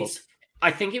moment? I haven't looked. I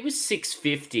think it was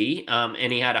 650,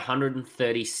 and he had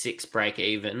 136 break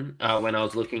even when I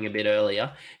was looking a bit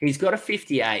earlier. He's got a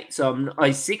 58, so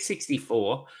he's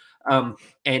 664,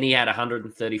 and he had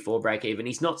 134 break even.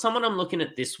 He's not someone I'm looking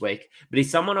at this week, but he's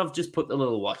someone I've just put the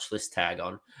little watch list tag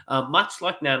on. Much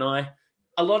like Nanai,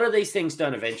 a lot of these things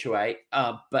don't eventuate,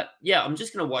 but yeah, I'm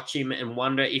just going to watch him and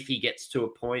wonder if he gets to a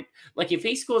point. Like if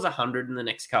he scores 100 in the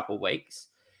next couple of weeks,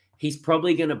 he's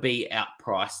probably going to be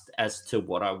outpriced as to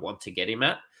what I want to get him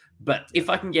at. But if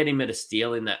I can get him at a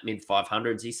steal in that mid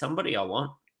 500s, he's somebody I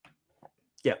want.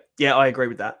 Yeah, I agree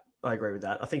with that.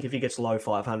 I think if he gets low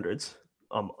 500s,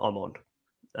 I'm on.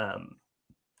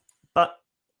 But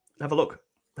have a look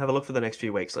for the next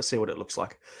few weeks. Let's see what it looks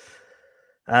like.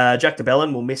 Jack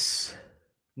DeBellin will miss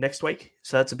next week,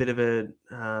 so that's a bit of a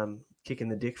kick in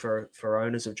the dick for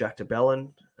owners of Jack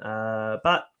DeBellin.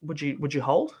 But would you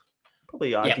hold?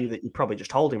 Probably argue that you probably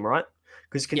just hold him, right?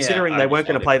 Because considering they weren't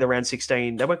going to play the round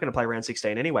 16, they weren't going to play round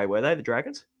 16 anyway, were they, the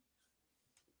Dragons?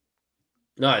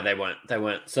 No, they weren't.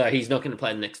 So he's not going to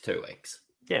play the next 2 weeks.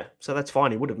 Yeah, so that's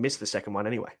fine. He would have missed the second one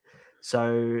anyway.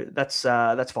 So that's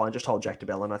fine. Just hold Jack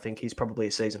DeBellin. I think he's probably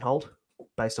a season hold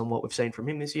based on what we've seen from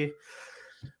him this year.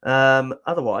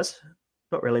 Otherwise,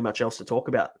 not really much else to talk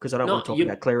about because I don't want to talk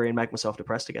about Cleary and make myself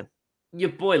depressed again.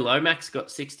 Your boy Lomax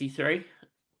got 63.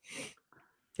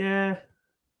 Yeah.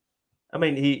 I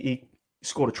mean, he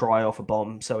scored a try off a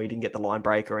bomb, so he didn't get the line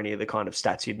break or any of the kind of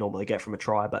stats you'd normally get from a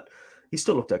try, but he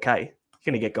still looked okay. You're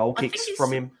going to get goal kicks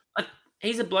from him.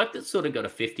 He's a bloke that's sort of got a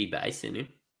 50 base in him.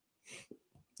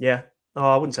 Yeah.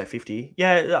 Oh, I wouldn't say 50.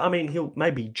 Yeah, I mean, he'll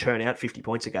maybe churn out 50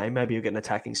 points a game. Maybe he'll get an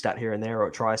attacking stat here and there or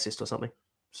a try assist or something.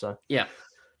 So, yeah.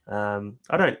 I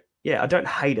don't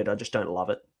hate it. I just don't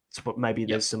love it. But maybe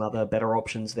there's some other better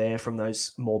options there from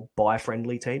those more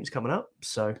buy-friendly teams coming up.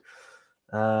 So,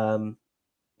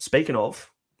 speaking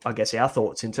of, I guess, our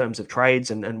thoughts in terms of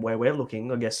trades and where we're looking,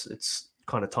 I guess it's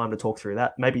kind of time to talk through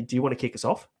that. Maybe, do you want to kick us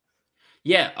off?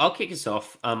 Yeah, I'll kick us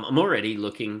off. I'm already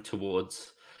looking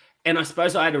towards, and I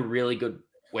suppose I had a really good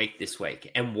week this week.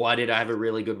 And why did I have a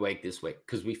really good week this week?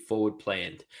 Because we forward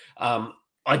planned.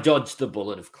 I dodged the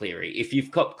bullet of Cleary. If you've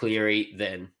copped Cleary,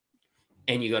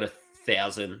 and you got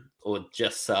 1,000 or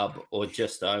just sub or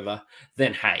just over,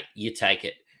 then hey, you take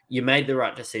it. You made the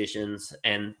right decisions,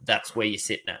 and that's where you're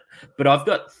sitting at. But I've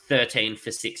got 13 for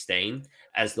 16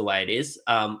 as the way it is.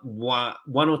 One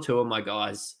or two of my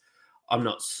guys I'm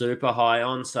not super high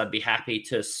on, so I'd be happy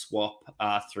to swap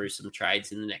through some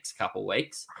trades in the next couple of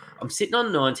weeks. I'm sitting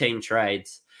on 19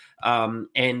 trades,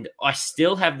 and I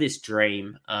still have this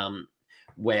dream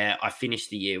where I finish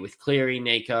the year with Cleary,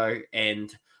 Nico,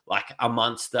 and like a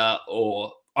Munster,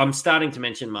 or I'm starting to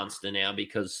mention Munster now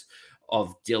because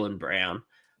of Dylan Brown,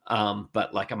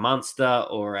 but like a Munster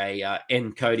or a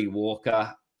Cody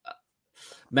Walker.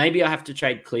 Maybe I have to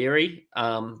trade Cleary,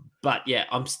 but yeah,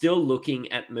 I'm still looking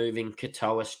at moving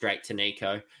Katoa straight to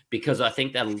Nico because I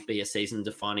think that'll be a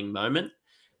season-defining moment.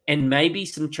 And maybe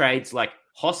some trades like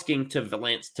Hosking to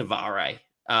Valence Tavare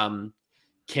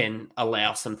can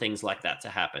allow some things like that to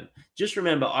happen. Just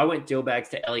remember, I went deal bags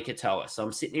to Eli Katoa, so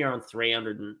I'm sitting here on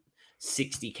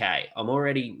 360K. I'm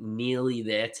already nearly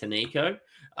there to Nico.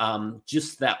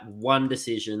 Just that one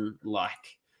decision,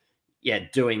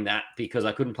 doing that because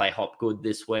I couldn't play Hopgood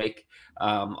this week.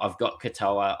 I've got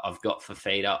Katoa, I've got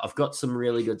Fafita, I've got some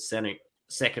really good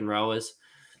second rowers.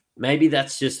 Maybe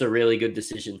that's just a really good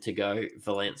decision to go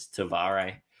Valence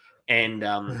Tavare. And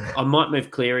I might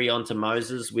move Cleary onto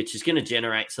Moses, which is going to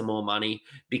generate some more money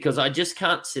because I just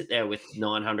can't sit there with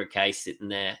 900K sitting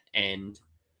there and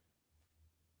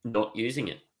not using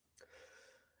it.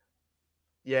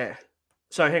 Yeah.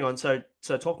 So hang on. So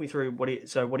talk me through what are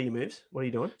your moves? What are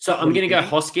you doing? So I'm going to go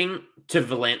Hosking to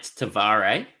Valence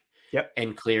Tavare, yep,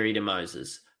 and Cleary to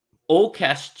Moses. All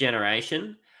cash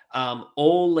generation.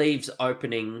 All leaves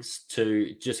openings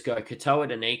to just go Katoa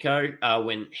to Nico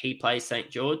when he plays St.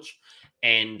 George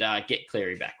and get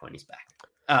Cleary back when he's back.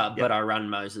 But I run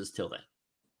Moses till then.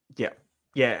 Yeah.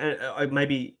 Yeah. And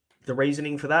maybe the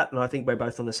reasoning for that, and I think we're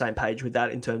both on the same page with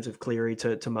that in terms of Cleary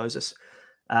to Moses.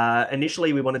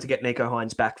 Initially, we wanted to get Nico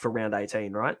Hines back for round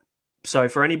 18, right? So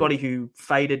for anybody who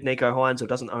faded Nico Hines or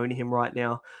doesn't own him right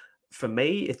now, for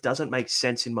me, it doesn't make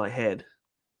sense in my head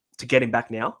to get him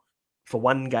back now for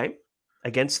one game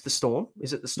against the Storm.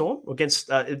 Is it the Storm? Against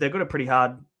they've got a pretty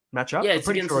hard matchup. Yeah, I'm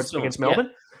pretty sure it's against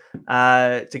Melbourne.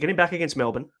 To get him back against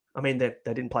Melbourne, I mean, they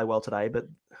didn't play well today, but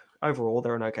overall,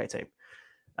 they're an okay team.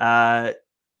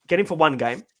 Get him for one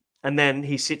game, and then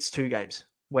he sits 2 games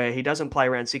where he doesn't play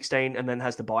round 16 and then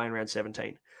has to buy in round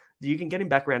 17. You can get him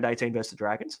back round 18 versus the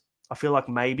Dragons. I feel like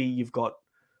maybe you've got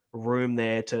room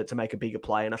there to make a bigger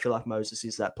play, and I feel like Moses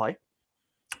is that play.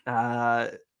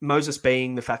 Moses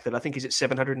being the fact that I think he's at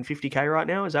 750k right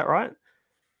now. Is that right?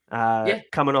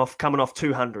 Coming off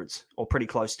 200s or pretty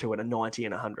close to it, a 90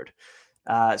 and 100.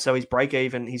 So he's break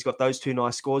even. He's got those two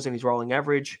nice scores in his rolling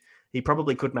average. He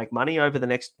probably could make money over the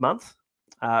next month,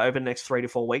 over the next 3 to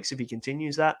 4 weeks if he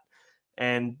continues that.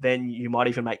 And then you might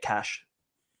even make cash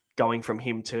going from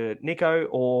him to Nico,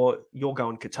 or you're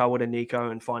going Katoa to Nico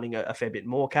and finding a fair bit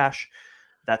more cash.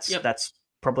 That's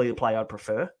probably the play I'd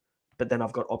prefer. But then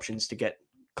I've got options to get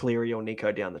Cleary or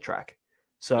Nico down the track.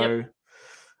 So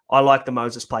I like the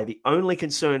Moses play. The only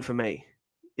concern for me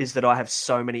is that I have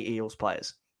so many Eels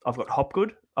players. I've got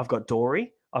Hopgood, I've got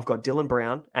Dory, I've got Dylan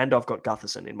Brown, and I've got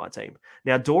Gutherson in my team.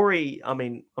 Now, Dory, I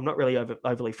mean, I'm not really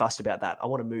overly fussed about that. I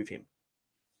want to move him.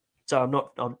 So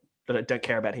I don't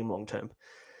care about him long term.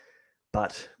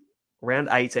 But round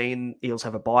 18, Eels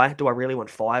have a bye. Do I really want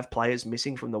 5 players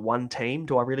missing from the one team?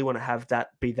 Do I really want to have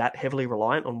that be that heavily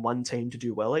reliant on one team to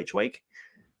do well each week?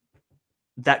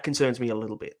 That concerns me a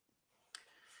little bit.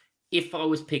 If I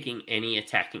was picking any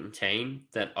attacking team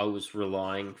that I was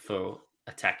relying for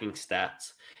attacking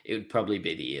stats, it would probably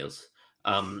be the Eels.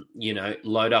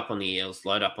 Load up on the Eels,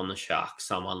 load up on the Sharks,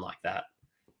 someone like that.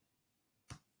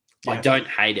 Yeah. I don't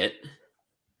hate it.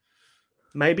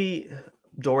 Maybe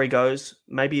Dory goes.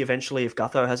 Maybe eventually if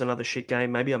Gutho has another shit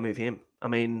game, maybe I move him. I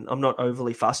mean, I'm not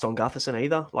overly fussed on Gutherson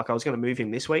either. Like, I was going to move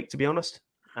him this week, to be honest.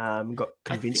 Got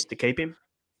convinced to keep him.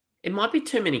 It might be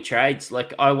too many trades.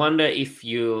 Like, I wonder if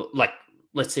you, like,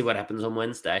 let's see what happens on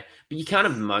Wednesday. But you can't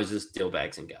have Moses,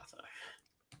 Dillbags, and Gutho.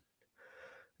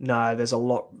 No, there's a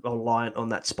lot reliant on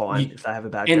that spine if they have a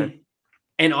bad game.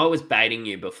 And I was baiting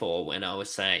you before when I was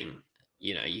saying,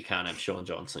 you can't have Sean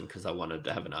Johnson because I wanted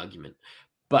to have an argument.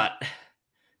 But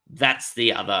that's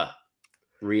the other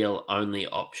real only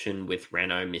option with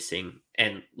Renault missing.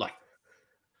 And, like,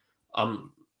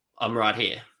 I'm right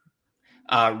here.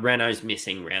 Renault's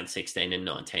missing round 16 and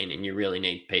 19, and you really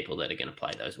need people that are going to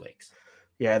play those weeks.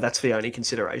 Yeah, that's the only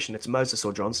consideration. It's Moses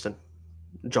or Johnson,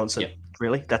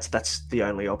 really. That's the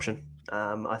only option.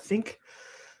 I think.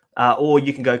 Or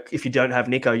you can go, if you don't have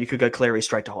Nico, you could go Cleary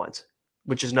straight to Hines,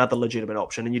 which is another legitimate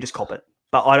option, and you just cop it.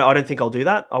 But I don't think I'll do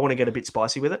that. I want to get a bit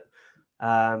spicy with it,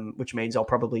 which means I'll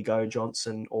probably go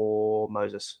Johnson or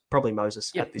Moses. Probably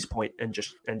Moses at this point, and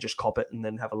just cop it and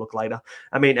then have a look later.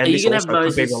 I mean, and this also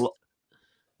could be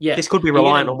this could be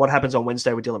reliant on what happens on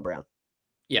Wednesday with Dylan Brown.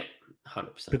 Yeah,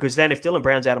 100%. Because then if Dylan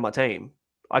Brown's out of my team,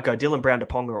 I go Dylan Brown to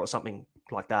Ponga or something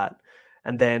like that.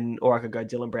 And then, or I could go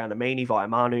Dylan Brown to Meany via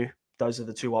Manu. Those are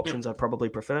the two options I'd probably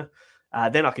prefer.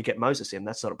 Then I could get Moses in.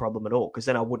 That's not a problem at all, because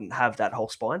then I wouldn't have that whole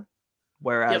spine.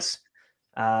 Whereas,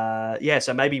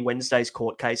 so maybe Wednesday's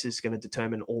court case is going to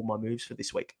determine all my moves for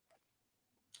this week.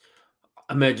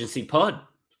 Emergency pod.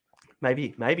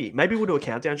 Maybe we'll do a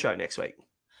countdown show next week.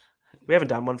 We haven't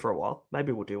done one for a while.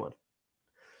 Maybe we'll do one.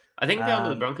 I think they're on to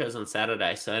the Broncos on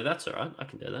Saturday, so that's all right. I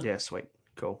can do that. Yeah, sweet.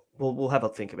 Cool. We'll have a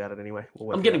think about it anyway.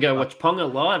 I'm going to go watch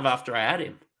Ponga live after I add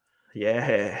him.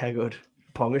 Yeah, how good.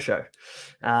 Ponga show.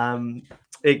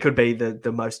 It could be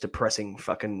the most depressing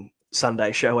fucking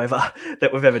Sunday show ever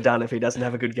that we've ever done if he doesn't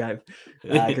have a good game,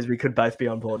 because we could both be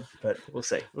on board, but we'll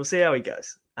see. We'll see how he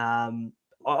goes.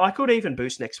 I could even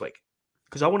boost next week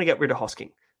because I want to get rid of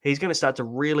Hosking. He's going to start to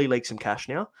really leak some cash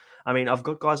now. I mean, I've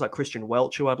got guys like Christian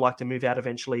Welch who I'd like to move out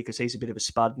eventually because he's a bit of a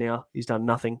spud now. He's done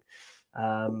nothing.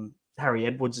 Harry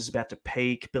Edwards is about to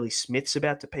peak. Billy Smith's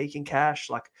about to peak in cash.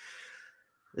 Like,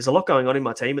 there's a lot going on in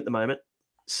my team at the moment.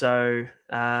 So,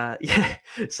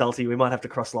 Salty, we might have to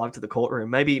cross live to the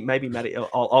courtroom. Maybe, Matty,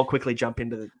 I'll quickly jump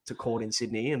into court in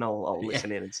Sydney and I'll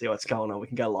listen in and see what's going on. We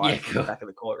can go live from the back of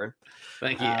the courtroom.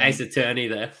 Thank you. Ace attorney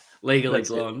there. Legally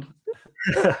blonde.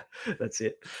 That's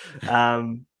it.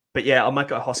 But yeah, I might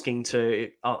go Hosking to.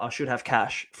 I should have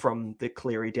cash from the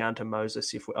Cleary down to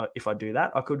Moses if I do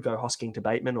that. I could go Hosking to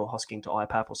Bateman or Hosking to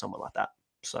IPAP or someone like that.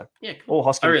 So cool. Or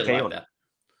Hosking I really to Keon. like that.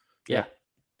 Yeah.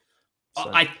 So.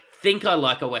 I think I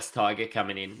like a West Tiger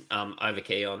coming in over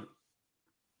Keon.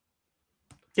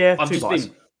 Yeah, I've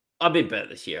been better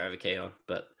this year over Keon,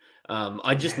 but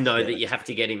I just know that you have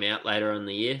to get him out later in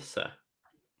the year. So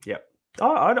yeah,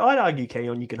 I'd argue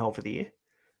Keon you can hold for the year.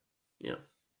 Yeah.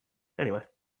 Anyway,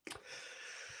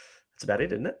 that's about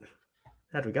it, isn't it?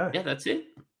 How'd we go? Yeah, that's it.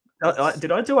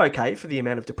 Did I do okay for the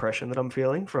amount of depression that I'm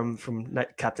feeling from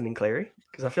Captain and Cleary?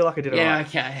 Because I feel like I did. Yeah,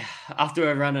 okay.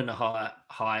 After a run and a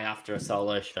high after a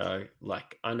solo show,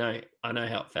 like I know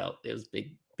how it felt. It was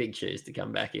big shoes to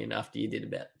come back in after you did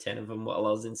about 10 of them while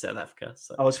I was in South Africa.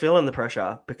 So I was feeling the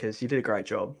pressure because you did a great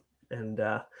job, and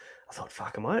I I thought,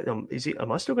 fuck, am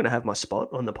I still going to have my spot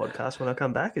on the podcast when I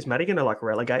come back? Is Matty going to like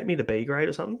relegate me to B grade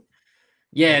or something?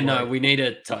 Yeah, no, we need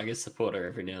a Tigers supporter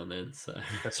every now and then. So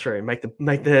that's true. Make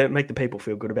the people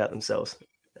feel good about themselves.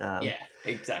 Yeah,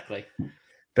 exactly.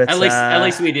 But at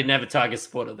least we didn't have a Tigers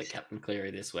supporter that Captain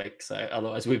Cleary this week. So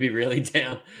otherwise we'd be really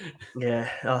down.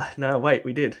 Yeah. No, wait,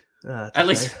 we did. At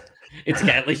least it's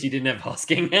okay. At least you didn't have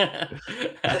Hosking.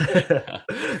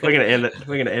 We're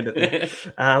gonna end it there.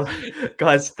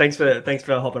 Guys, thanks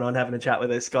for hopping on, having a chat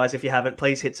with us. Guys, if you haven't,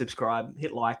 please hit subscribe,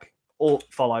 hit like, or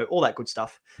follow, all that good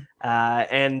stuff.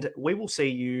 And we will see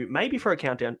you maybe for a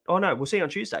countdown. Oh no, we'll see you on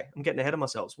Tuesday. I'm getting ahead of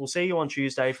myself. We'll see you on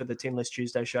Tuesday for the Tin List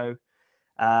Tuesday show.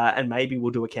 And maybe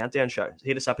we'll do a countdown show.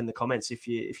 Hit us up in the comments if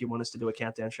you want us to do a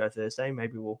countdown show Thursday.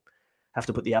 Maybe we'll have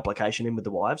to put the application in with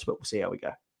the wives, but we'll see how we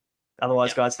go.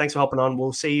 Otherwise, guys, thanks for hopping on.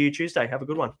 We'll see you Tuesday. Have a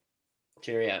good one.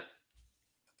 Cheerio.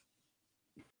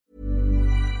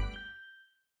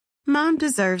 Mom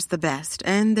deserves the best,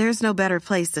 and there's no better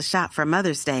place to shop for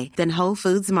Mother's Day than Whole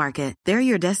Foods Market. They're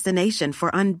your destination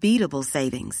for unbeatable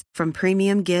savings, from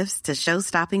premium gifts to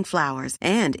show-stopping flowers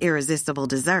and irresistible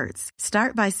desserts.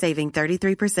 Start by saving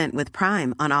 33% with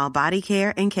Prime on all body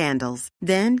care and candles.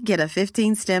 Then get a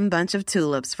 15-stem bunch of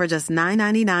tulips for just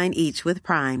 $9.99 each with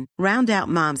Prime. Round out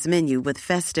Mom's menu with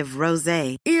festive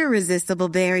rosé, irresistible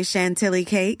berry chantilly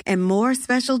cake, and more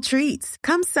special treats.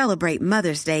 Come celebrate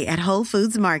Mother's Day at Whole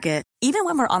Foods Market. Even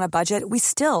when we're on a budget, we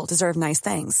still deserve nice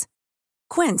things.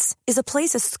 Quince is a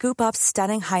place to scoop up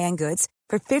stunning high-end goods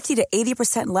for 50 to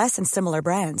 80% less than similar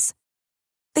brands.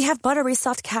 They have buttery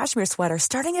soft cashmere sweaters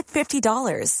starting at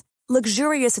 $50,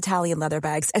 luxurious Italian leather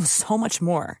bags, and so much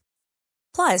more.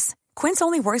 Plus, Quince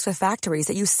only works with factories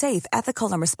that use safe,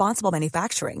 ethical, and responsible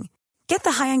manufacturing. Get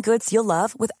the high-end goods you'll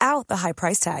love without the high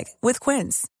price tag with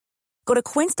Quince. Go to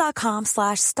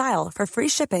quince.com/style for free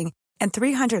shipping and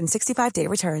 365-day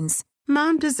returns.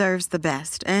 Mom deserves the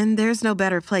best, and there's no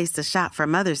better place to shop for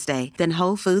Mother's Day than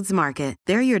Whole Foods Market.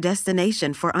 They're your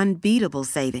destination for unbeatable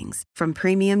savings, from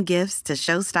premium gifts to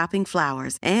show-stopping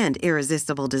flowers and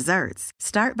irresistible desserts.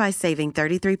 Start by saving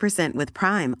 33% with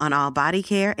Prime on all body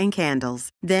care and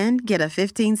candles. Then get a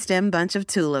 15-stem bunch of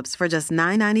tulips for just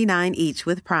 $9.99 each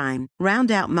with Prime. Round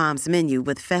out Mom's menu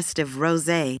with festive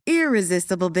rosé,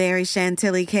 irresistible berry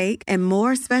chantilly cake, and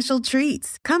more special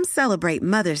treats. Come celebrate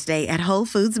Mother's Day at Whole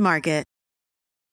Foods Market.